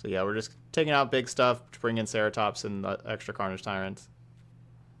 So yeah, we're just taking out big stuff to bring in Ceratops and the extra Carnage Tyrant.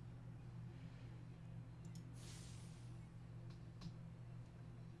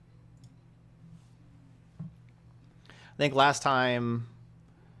 I think last time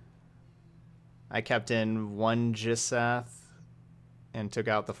I kept in one Jisath and took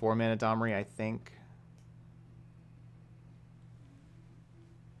out the 4-mana Domri, I think.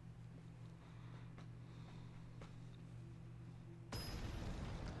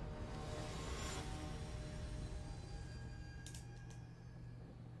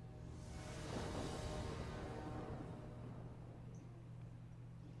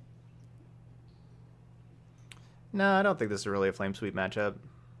 No, I don't think this is really a flame sweep matchup.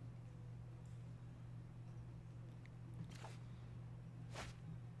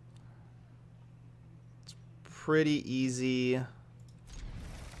 It's pretty easy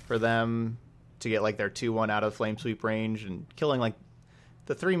for them to get like their 2-1 out of flame sweep range, and killing like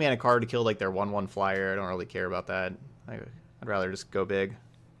the 3-mana card to kill like their 1/1 flyer. I don't really care about that. I'd rather just go big.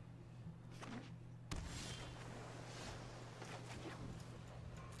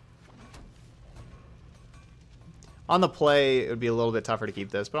 On the play, it would be a little bit tougher to keep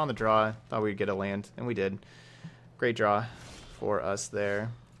this, but on the draw, I thought we'd get a land, and we did. Great draw for us there.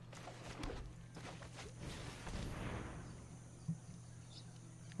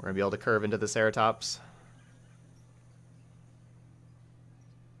 We're going to be able to curve into the Ceratops.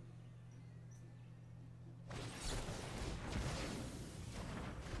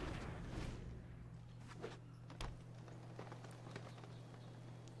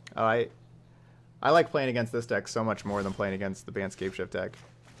 Oh, I like playing against this deck so much more than playing against the banned Scapeshift deck.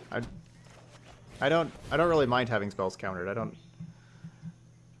 I don't really mind having spells countered. I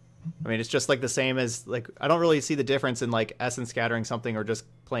mean, it's just like the same as like I don't really see the difference in like Essence scattering something or just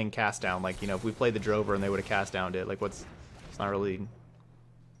playing cast down. Like, you know, if we played the Drover and they would have cast downed it, like it's not really.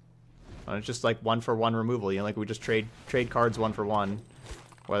 It's just like 1-for-1 removal. You know, like we just trade cards 1-for-1,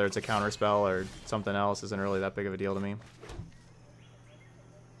 whether it's a counter spell or something else isn't really that big of a deal to me.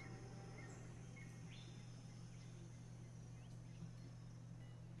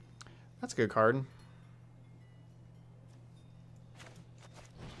 That's a good card.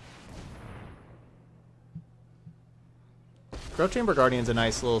 Growth Chamber Guardian's a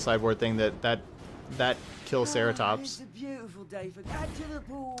nice little sideboard thing that kills Ceratops.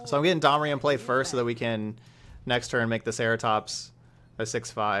 So I'm getting Domri in play first so that we can next turn make the Ceratops a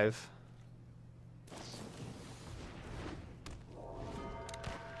 6/5.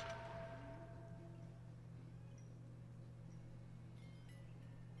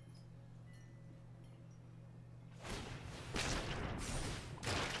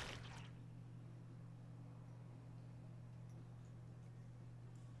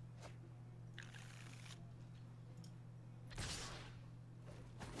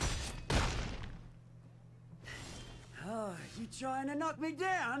 You trying to knock me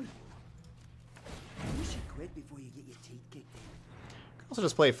down? You should quit before you get your teeth kicked in. I can also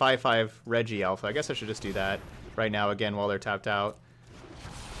just play 5/5 Reggie Alpha. I guess I should just do that right now again while they're tapped out.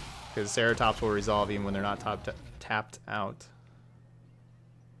 Because Ceratops will resolve even when they're not tapped out.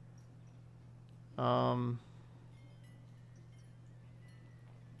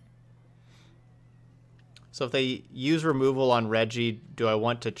 So if they use removal on Reggie, do I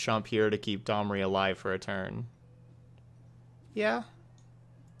want to chump here to keep Domri alive for a turn? Yeah.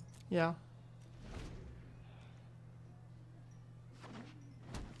 Yeah.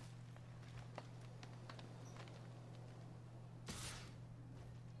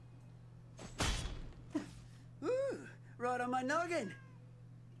 Ooh, right on my noggin.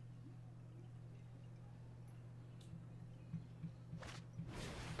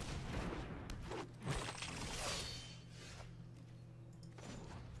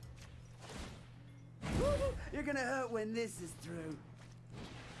 You're gonna hurt when this is through.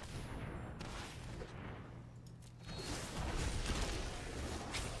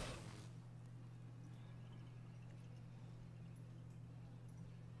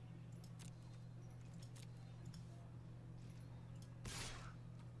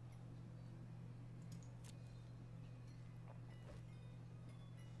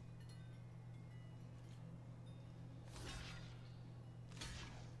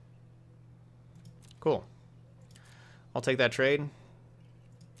 Cool. I'll take that trade.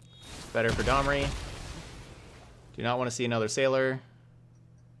 Better for Domri. Do not want to see another Sailor.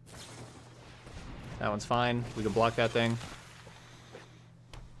 That one's fine. We can block that thing.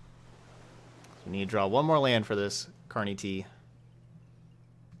 We need to draw one more land for this Carney T.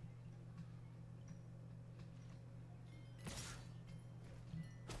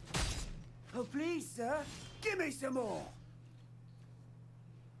 Oh, please, sir. Give me some more.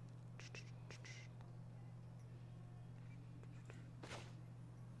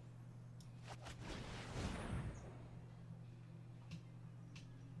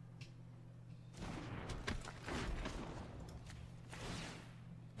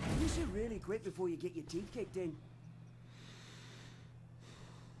 You should really quit before you get your teeth kicked in.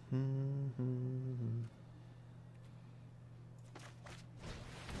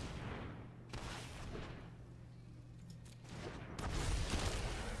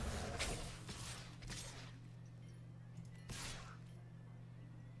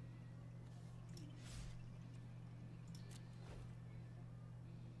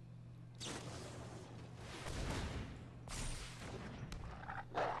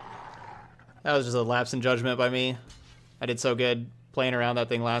 That was just a lapse in judgment by me. I did so good playing around that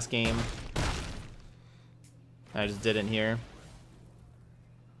thing last game. I just didn't here.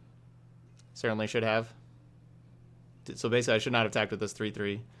 Certainly should have. So basically, I should not have attacked with this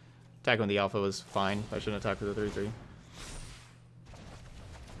 3-3. Attacking with the alpha was fine. I shouldn't have attacked with the 3-3.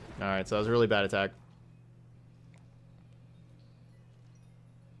 Alright, so that was a really bad attack.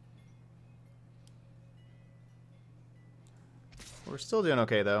 We're still doing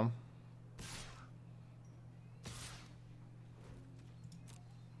okay, though.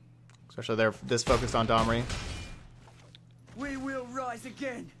 Especially they're this focused on Domri. We will rise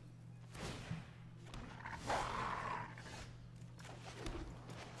again.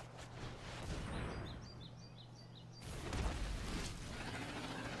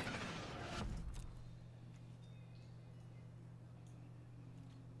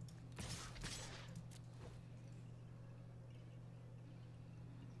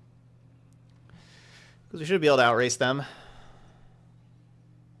 Because we should be able to outrace them.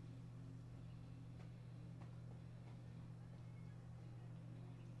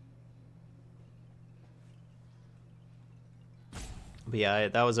 But yeah,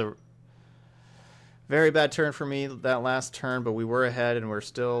 that was a very bad turn for me, that last turn, but we were ahead and we're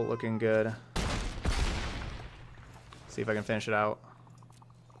still looking good. See if I can finish it out.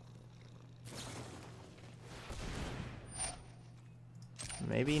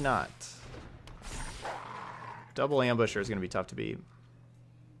 Maybe not. Double ambusher is going to be tough to beat.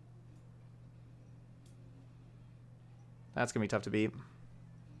 That's going to be tough to beat.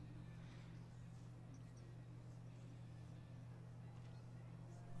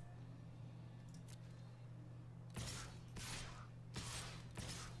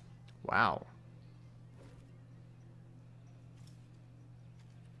 Wow.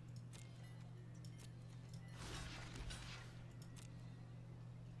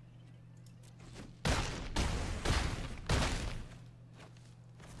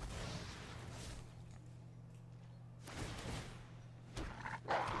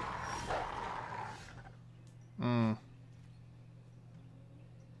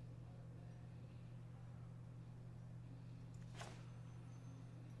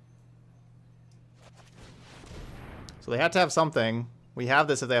 So they had to have something. We have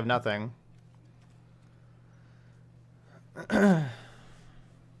this if they have nothing. Okay,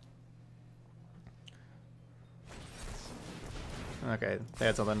 they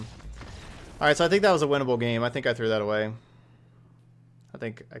had something. Alright, so I think that was a winnable game. I think I threw that away. I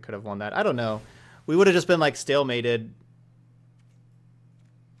think I could have won that. I don't know. We would have just been like stalemated.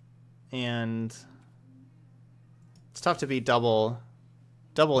 And it's tough to beat double.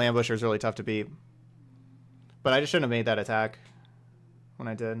 Double ambusher is really tough to beat. But I just shouldn't have made that attack when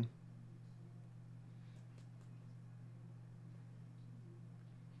I did.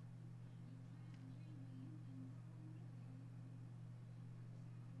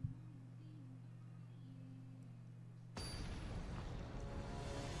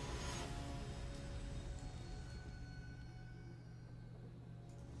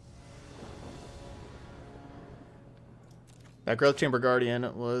 That Growth Chamber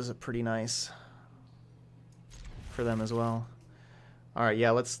Guardian was pretty nice for them as well. All right,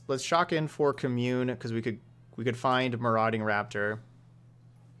 yeah, let's shock in for Commune because we could find Marauding Raptor,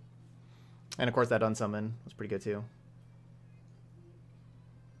 and of course that Unsummon was pretty good too.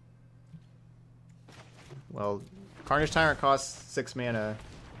 Well, Carnage Tyrant costs 6 mana.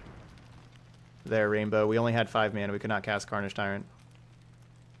 There, Rainbow. We only had 5 mana. We could not cast Carnage Tyrant.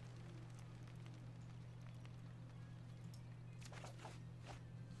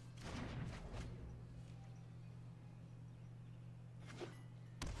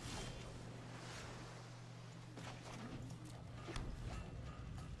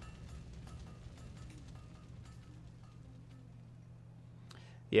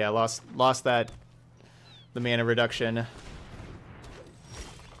 Yeah, lost that, the mana reduction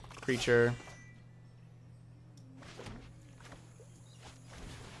creature.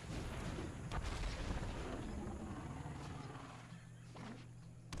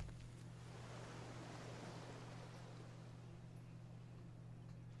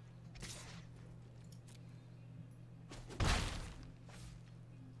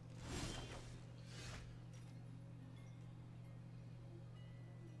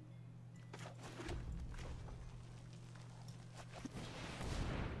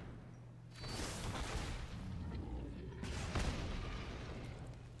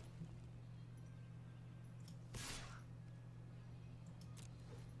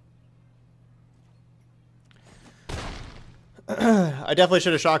 I definitely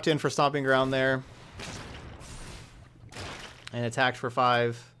should have shocked in for Stomping Ground there. And attacked for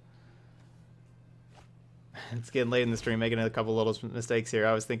 5. It's getting late in the stream, making a couple little mistakes here.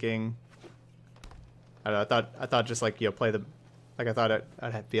 I was thinking, I don't know, I thought just like, you know, play the, like I thought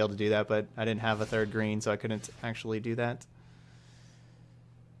I'd be able to do that, but I didn't have a third green, so I couldn't actually do that.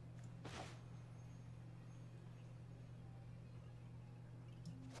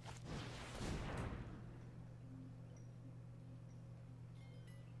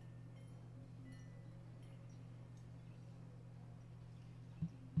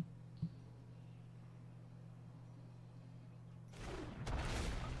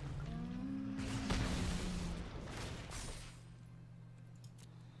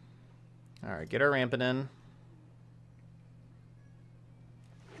 All right, get our rampant in.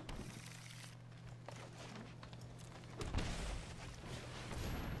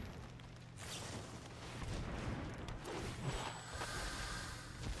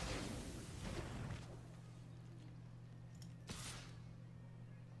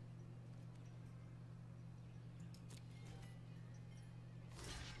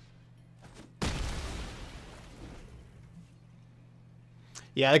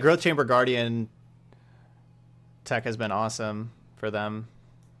 Yeah, the Growth Chamber Guardian tech has been awesome for them.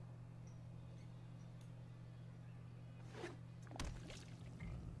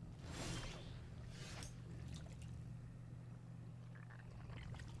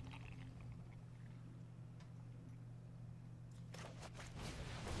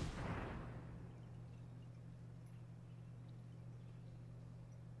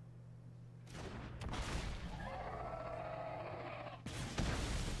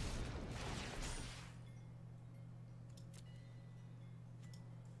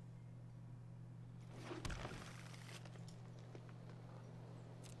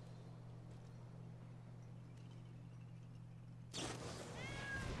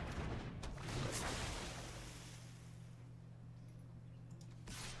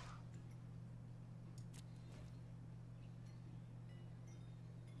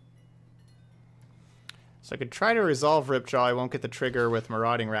 So I could try to resolve Ripjaw. I won't get the trigger with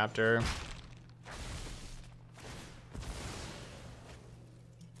Marauding Raptor.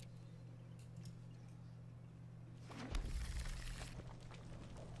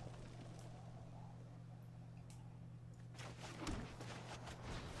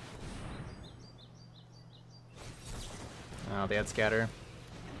 Oh, they had Scatter.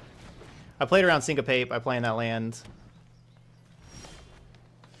 I played around Syncopate by playing that land.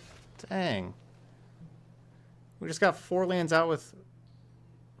 Dang. We just got 4 lands out with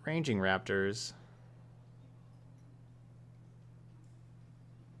Ranging Raptors.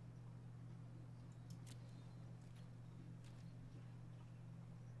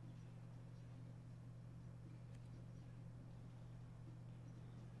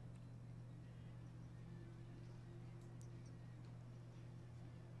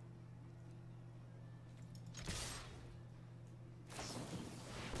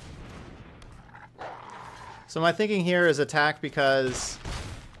 So my thinking here is attack because,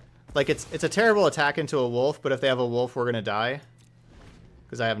 like, it's a terrible attack into a wolf, but if they have a wolf, we're gonna die.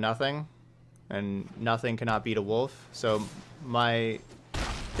 Because I have nothing, and nothing cannot beat a wolf. So my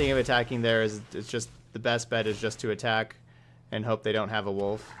thing of attacking there is, it's just, the best bet is just to attack and hope they don't have a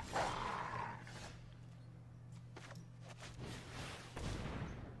wolf.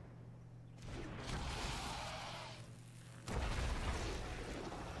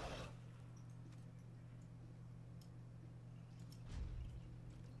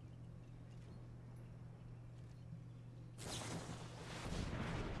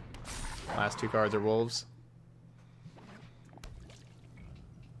 Last 2 cards are wolves.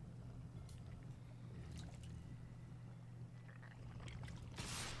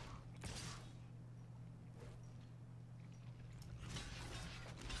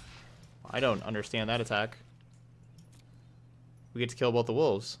 I don't understand that attack. We get to kill both the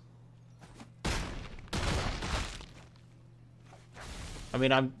wolves. I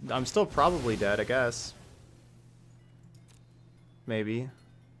mean, I'm still probably dead, I guess. Maybe.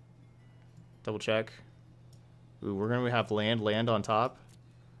 Double check. Ooh, we're gonna have land on top.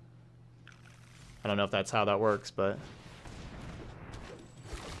 I don't know if that's how that works, but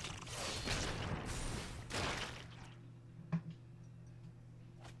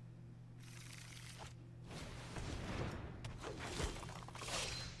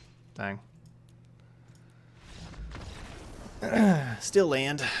dang. Still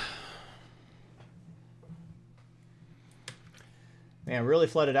land. Man, really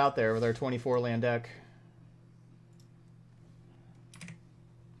flooded out there with our 24 land deck.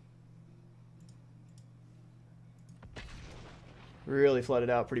 Really flooded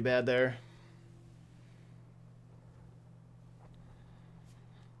out pretty bad there.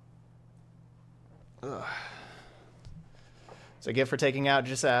 Ugh. So a gift for taking out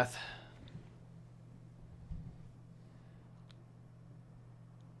Jasath.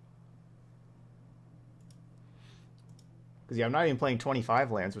 Because, yeah, I'm not even playing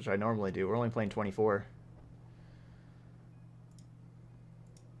 25 lands, which I normally do. We're only playing 24.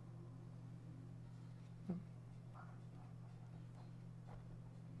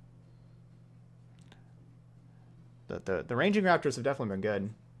 The Ranging Raptors have definitely been good.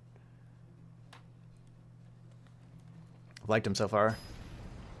 I've liked them so far.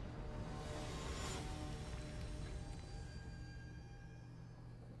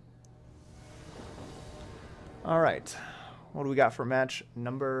 All right. What do we got for match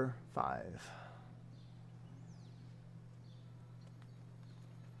number 5?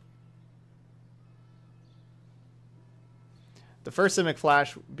 The first Simic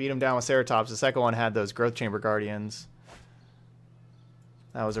Flash beat him down with Ceratops. The second one had those Growth Chamber Guardians.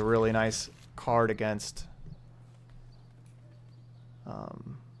 That was a really nice card against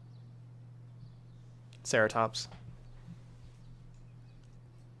Ceratops.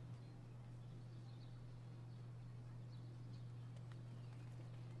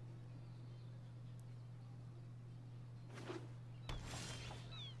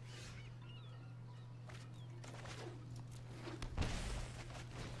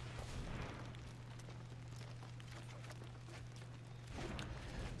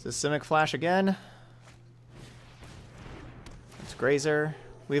 This is Simic Flash again. It's Grazer.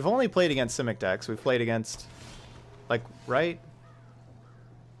 We've only played against Simic decks. We've played against, like, right?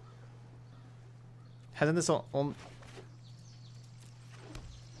 Hasn't this only...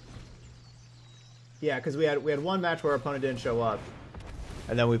 Yeah, because we had one match where our opponent didn't show up.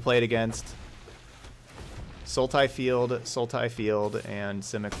 And then we played against Sultai Field, and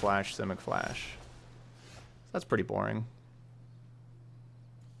Simic Flash, Simic Flash. That's pretty boring.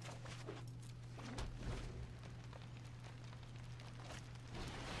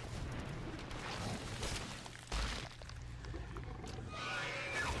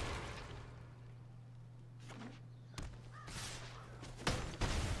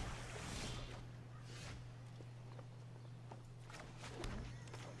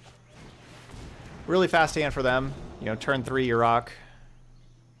 Really fast hand for them. You know, turn 3 you rock.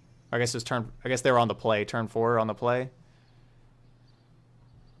 I guess it's turn. I guess they were on the play. Turn 4 on the play.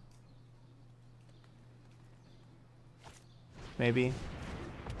 Maybe.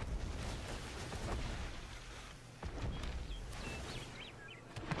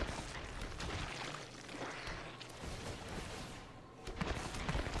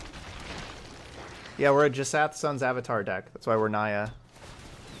 Yeah, we're a Jasath Sun's Avatar deck. That's why we're Naya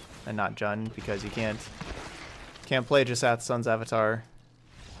and not Jund, because you can't play Jasath Sun's Avatar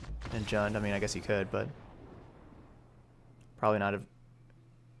and Jund. I mean, I guess you could, but probably not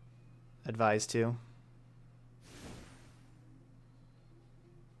advised to.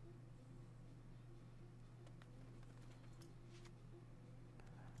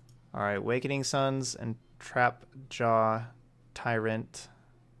 All right, Awakening Suns and Trap Jaw Tyrant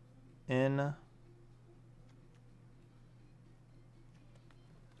in.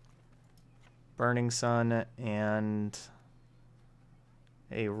 Burning Sun and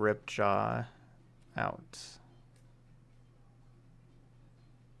a Ripjaw out.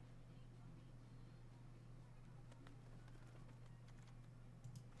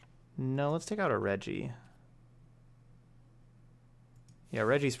 No, let's take out a Reggie. Yeah,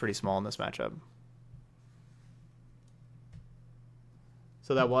 Reggie's pretty small in this matchup.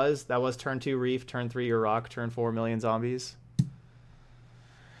 So that was turn 2 Reef, turn 3 your Rock, turn 4 Million Zombies.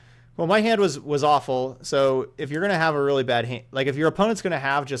 Well, my hand was awful. So if you're gonna have a really bad hand, like if your opponent's gonna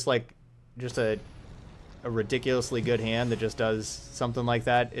have just a ridiculously good hand that just does something like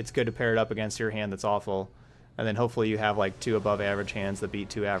that, it's good to pair it up against your hand that's awful, and then hopefully you have like 2 above average hands that beat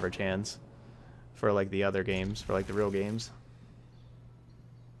 2 average hands for like the other games, for like the real games.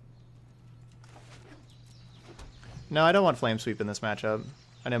 No, I don't want Flame Sweep in this matchup.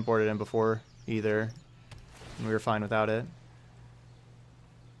 I didn't board it in before either, and we were fine without it.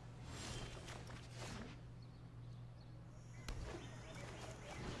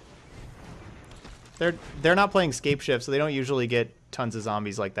 They're not playing Scape Shift, so they don't usually get tons of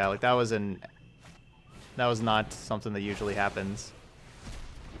zombies like that. Like that was not something that usually happens.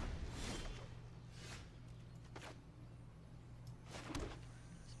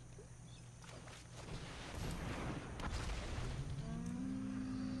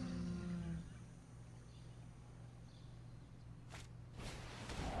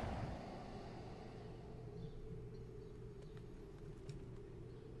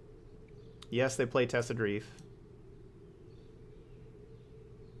 Yes, they play Tested Reef.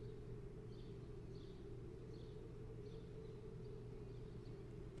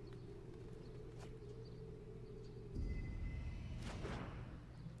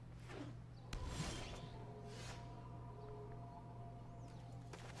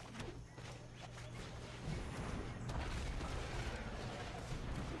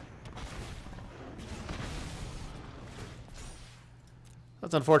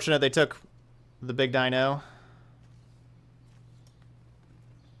 That's unfortunate they took the big dino.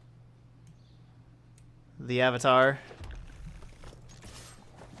 The Avatar.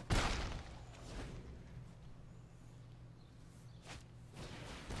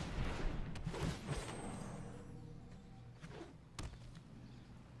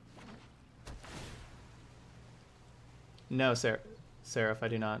 No, Seraph, I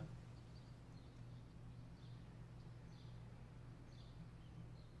do not.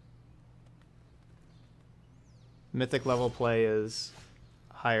 Mythic level play is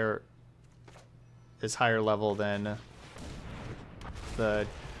higher level than the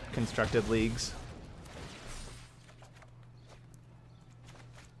constructed leagues.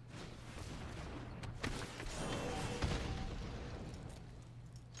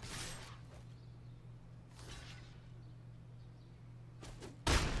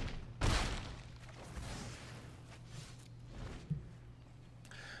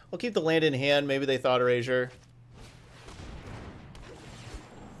 We'll keep the land in hand. Maybe they thought erasure.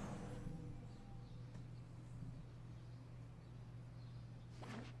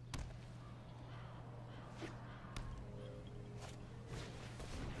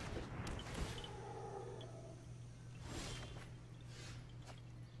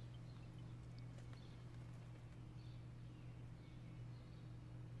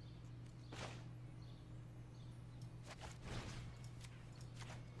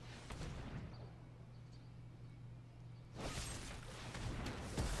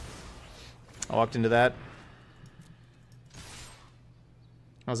 I walked into that.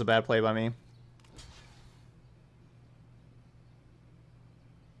 That was a bad play by me.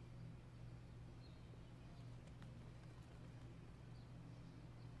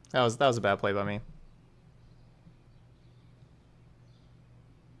 That was a bad play by me.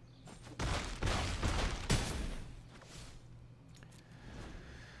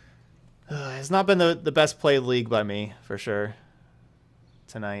 It's not been the best played league by me, for sure,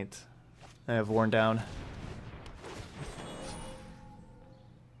 tonight. I have worn down.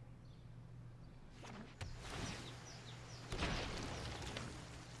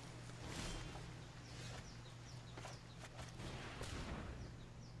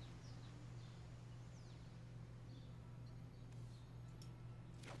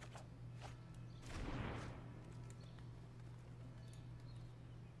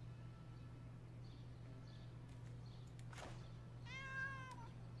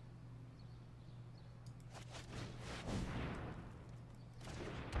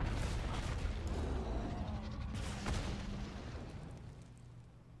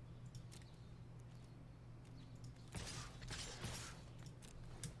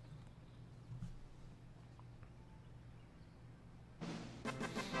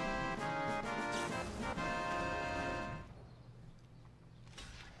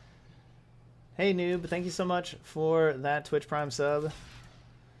 Hey Noob, thank you so much for that Twitch Prime sub.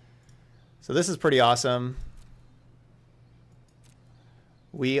 So this is pretty awesome.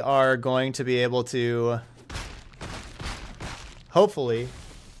 We are going to be able to, hopefully,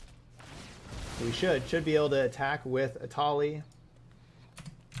 we should be able to attack with Atali.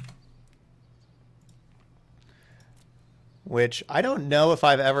 Which I don't know if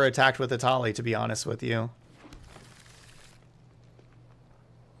I've ever attacked with Atali, to be honest with you.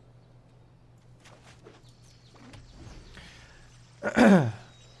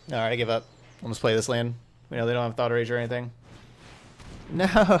 Alright, I give up. I'll just play this land. We know they don't have Thought Erasure or anything. No!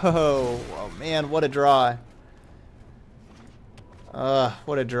 Oh man, what a draw.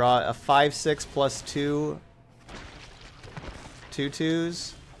 What a draw. A 5/6 plus 2.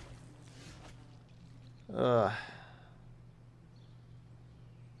 2/2s. Ugh.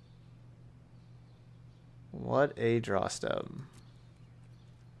 What a draw stub.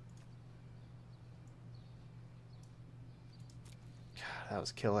 That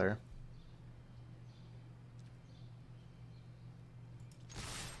was killer.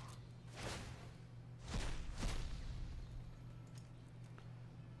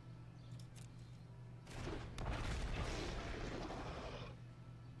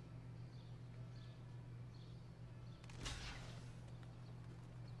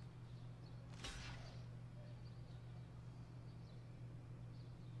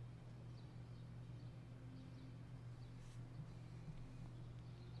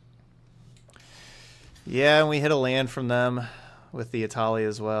 Yeah, and we hit a land from them with the Atali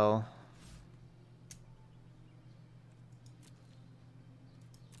as well.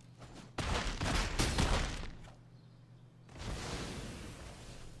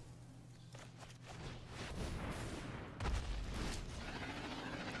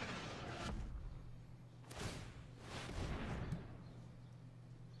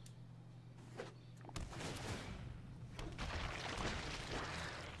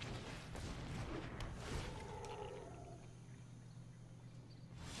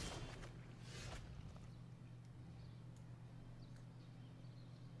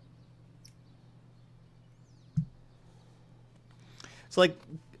 So, like,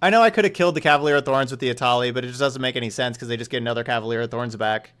 I know I could have killed the Cavalier of Thorns with the Atali, but it just doesn't make any sense because they just get another Cavalier of Thorns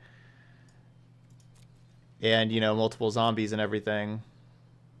back. And, you know, multiple zombies and everything.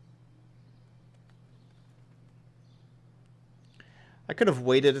 I could have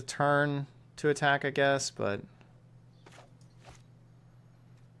waited a turn to attack, I guess, but...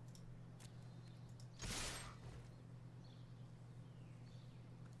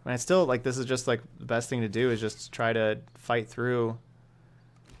 I mean, I still, like, this is just, like, the best thing to do is just try to fight through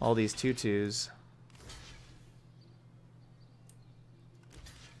all these 2/2s.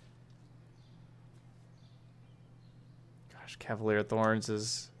 Gosh, Cavalier of Thorns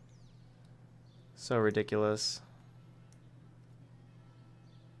is so ridiculous.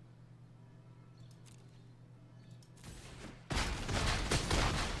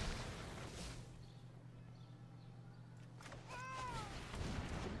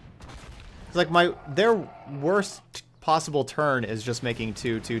 It's like their worst possible turn is just making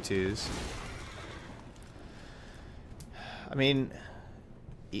 2/2s. I mean,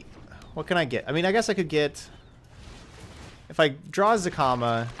 what can I get? I mean, I guess I could get... If I draw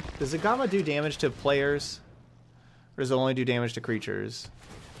Zakama, does Zakama do damage to players? Or does it only do damage to creatures?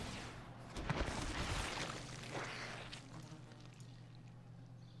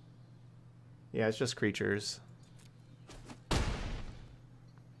 Yeah, it's just creatures.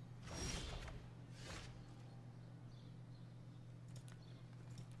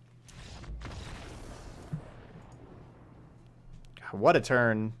 What a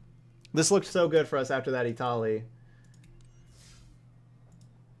turn. This looked so good for us after that Itali.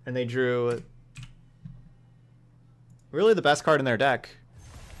 And they drew really the best card in their deck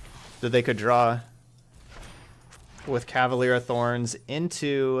that they could draw with Cavalier of Thorns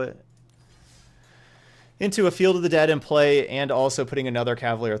into a Field of the Dead in play and also putting another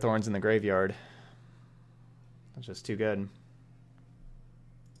Cavalier of Thorns in the graveyard. That's just too good.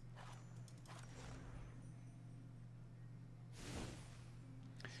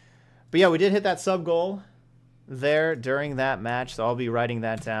 But yeah, we did hit that sub goal there during that match, so I'll be writing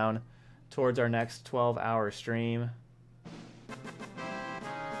that down towards our next 12-hour stream.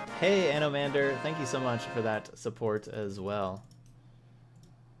 Hey, Anomander, thank you so much for that support as well.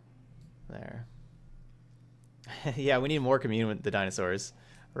 There. Yeah, we need more commune with the dinosaurs,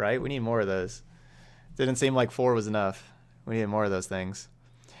 right? We need more of those. Didn't seem like 4 was enough. We needed more of those things.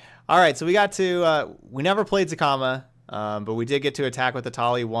 All right, so we got to... we never played Zakama, but we did get to attack with the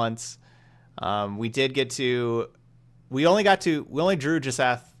Tali once. We did get to... We only drew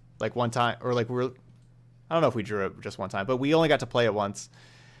Jasath like one time, or like I don't know if we drew it just one time, but we only got to play it once.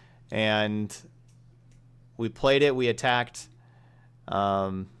 And we played it, we attacked.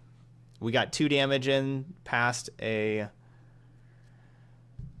 We got 2 damage in past a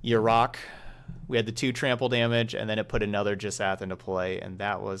Yurok. We had the 2 trample damage, and then it put another Jasath into play, and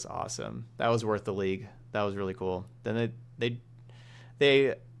that was awesome. That was worth the league. That was really cool. Then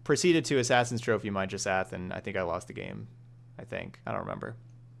they proceeded to Assassin's Trophy my Jasath, and I think I lost the game. I don't remember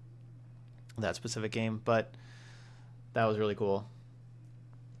that specific game, but that was really cool.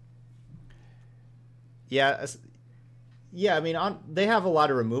 Yeah, I mean, they have a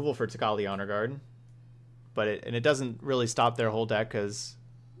lot of removal for Tikali Honor Guard, but it doesn't really stop their whole deck because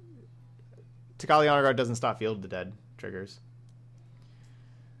Tikali Honor Guard doesn't stop Field of the Dead triggers.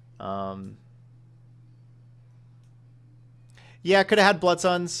 Yeah, could have had Blood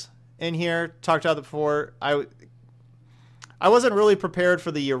Suns in here. Talked about it before. I wasn't really prepared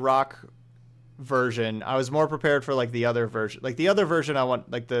for the Yurok version. I was more prepared for like the other version. Like the other version, I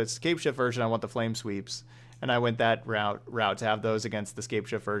want like the Scapeshift version. I want the Flame Sweeps, and I went that route to have those against the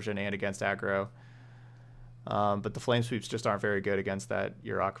Scapeshift version and against aggro. But the Flame Sweeps just aren't very good against that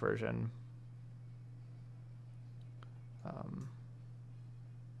Yurok version.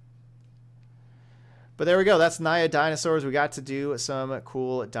 But there we go. That's Naya Dinosaurs. We got to do some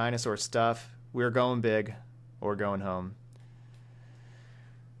cool dinosaur stuff. We're going big or going home.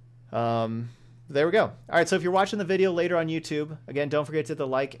 There we go. All right, so if you're watching the video later on YouTube, again, don't forget to hit the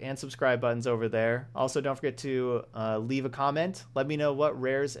like and subscribe buttons over there. Also, don't forget to leave a comment. Let me know what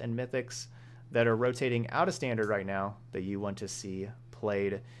rares and mythics that are rotating out of standard right now that you want to see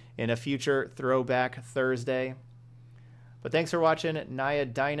played in a future Throwback Thursday. But thanks for watching Naya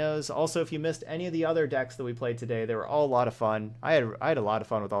Dinos. Also, if you missed any of the other decks that we played today, they were all a lot of fun. I had a lot of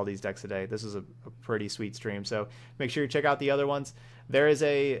fun with all these decks today. This was a pretty sweet stream, so make sure you check out the other ones. There is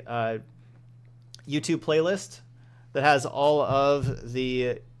a YouTube playlist that has all of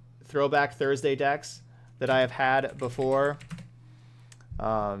the Throwback Thursday decks that I have had before.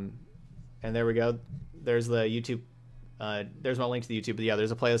 And there we go. There's the YouTube. There's my link to the YouTube. But yeah,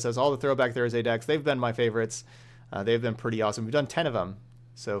 there's a playlist that has all the Throwback Thursday decks. They've been my favorites. They've been pretty awesome. We've done 10 of them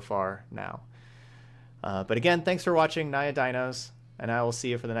so far now. But again, thanks for watching Naya Dinos, and I will see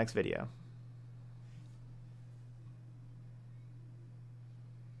you for the next video.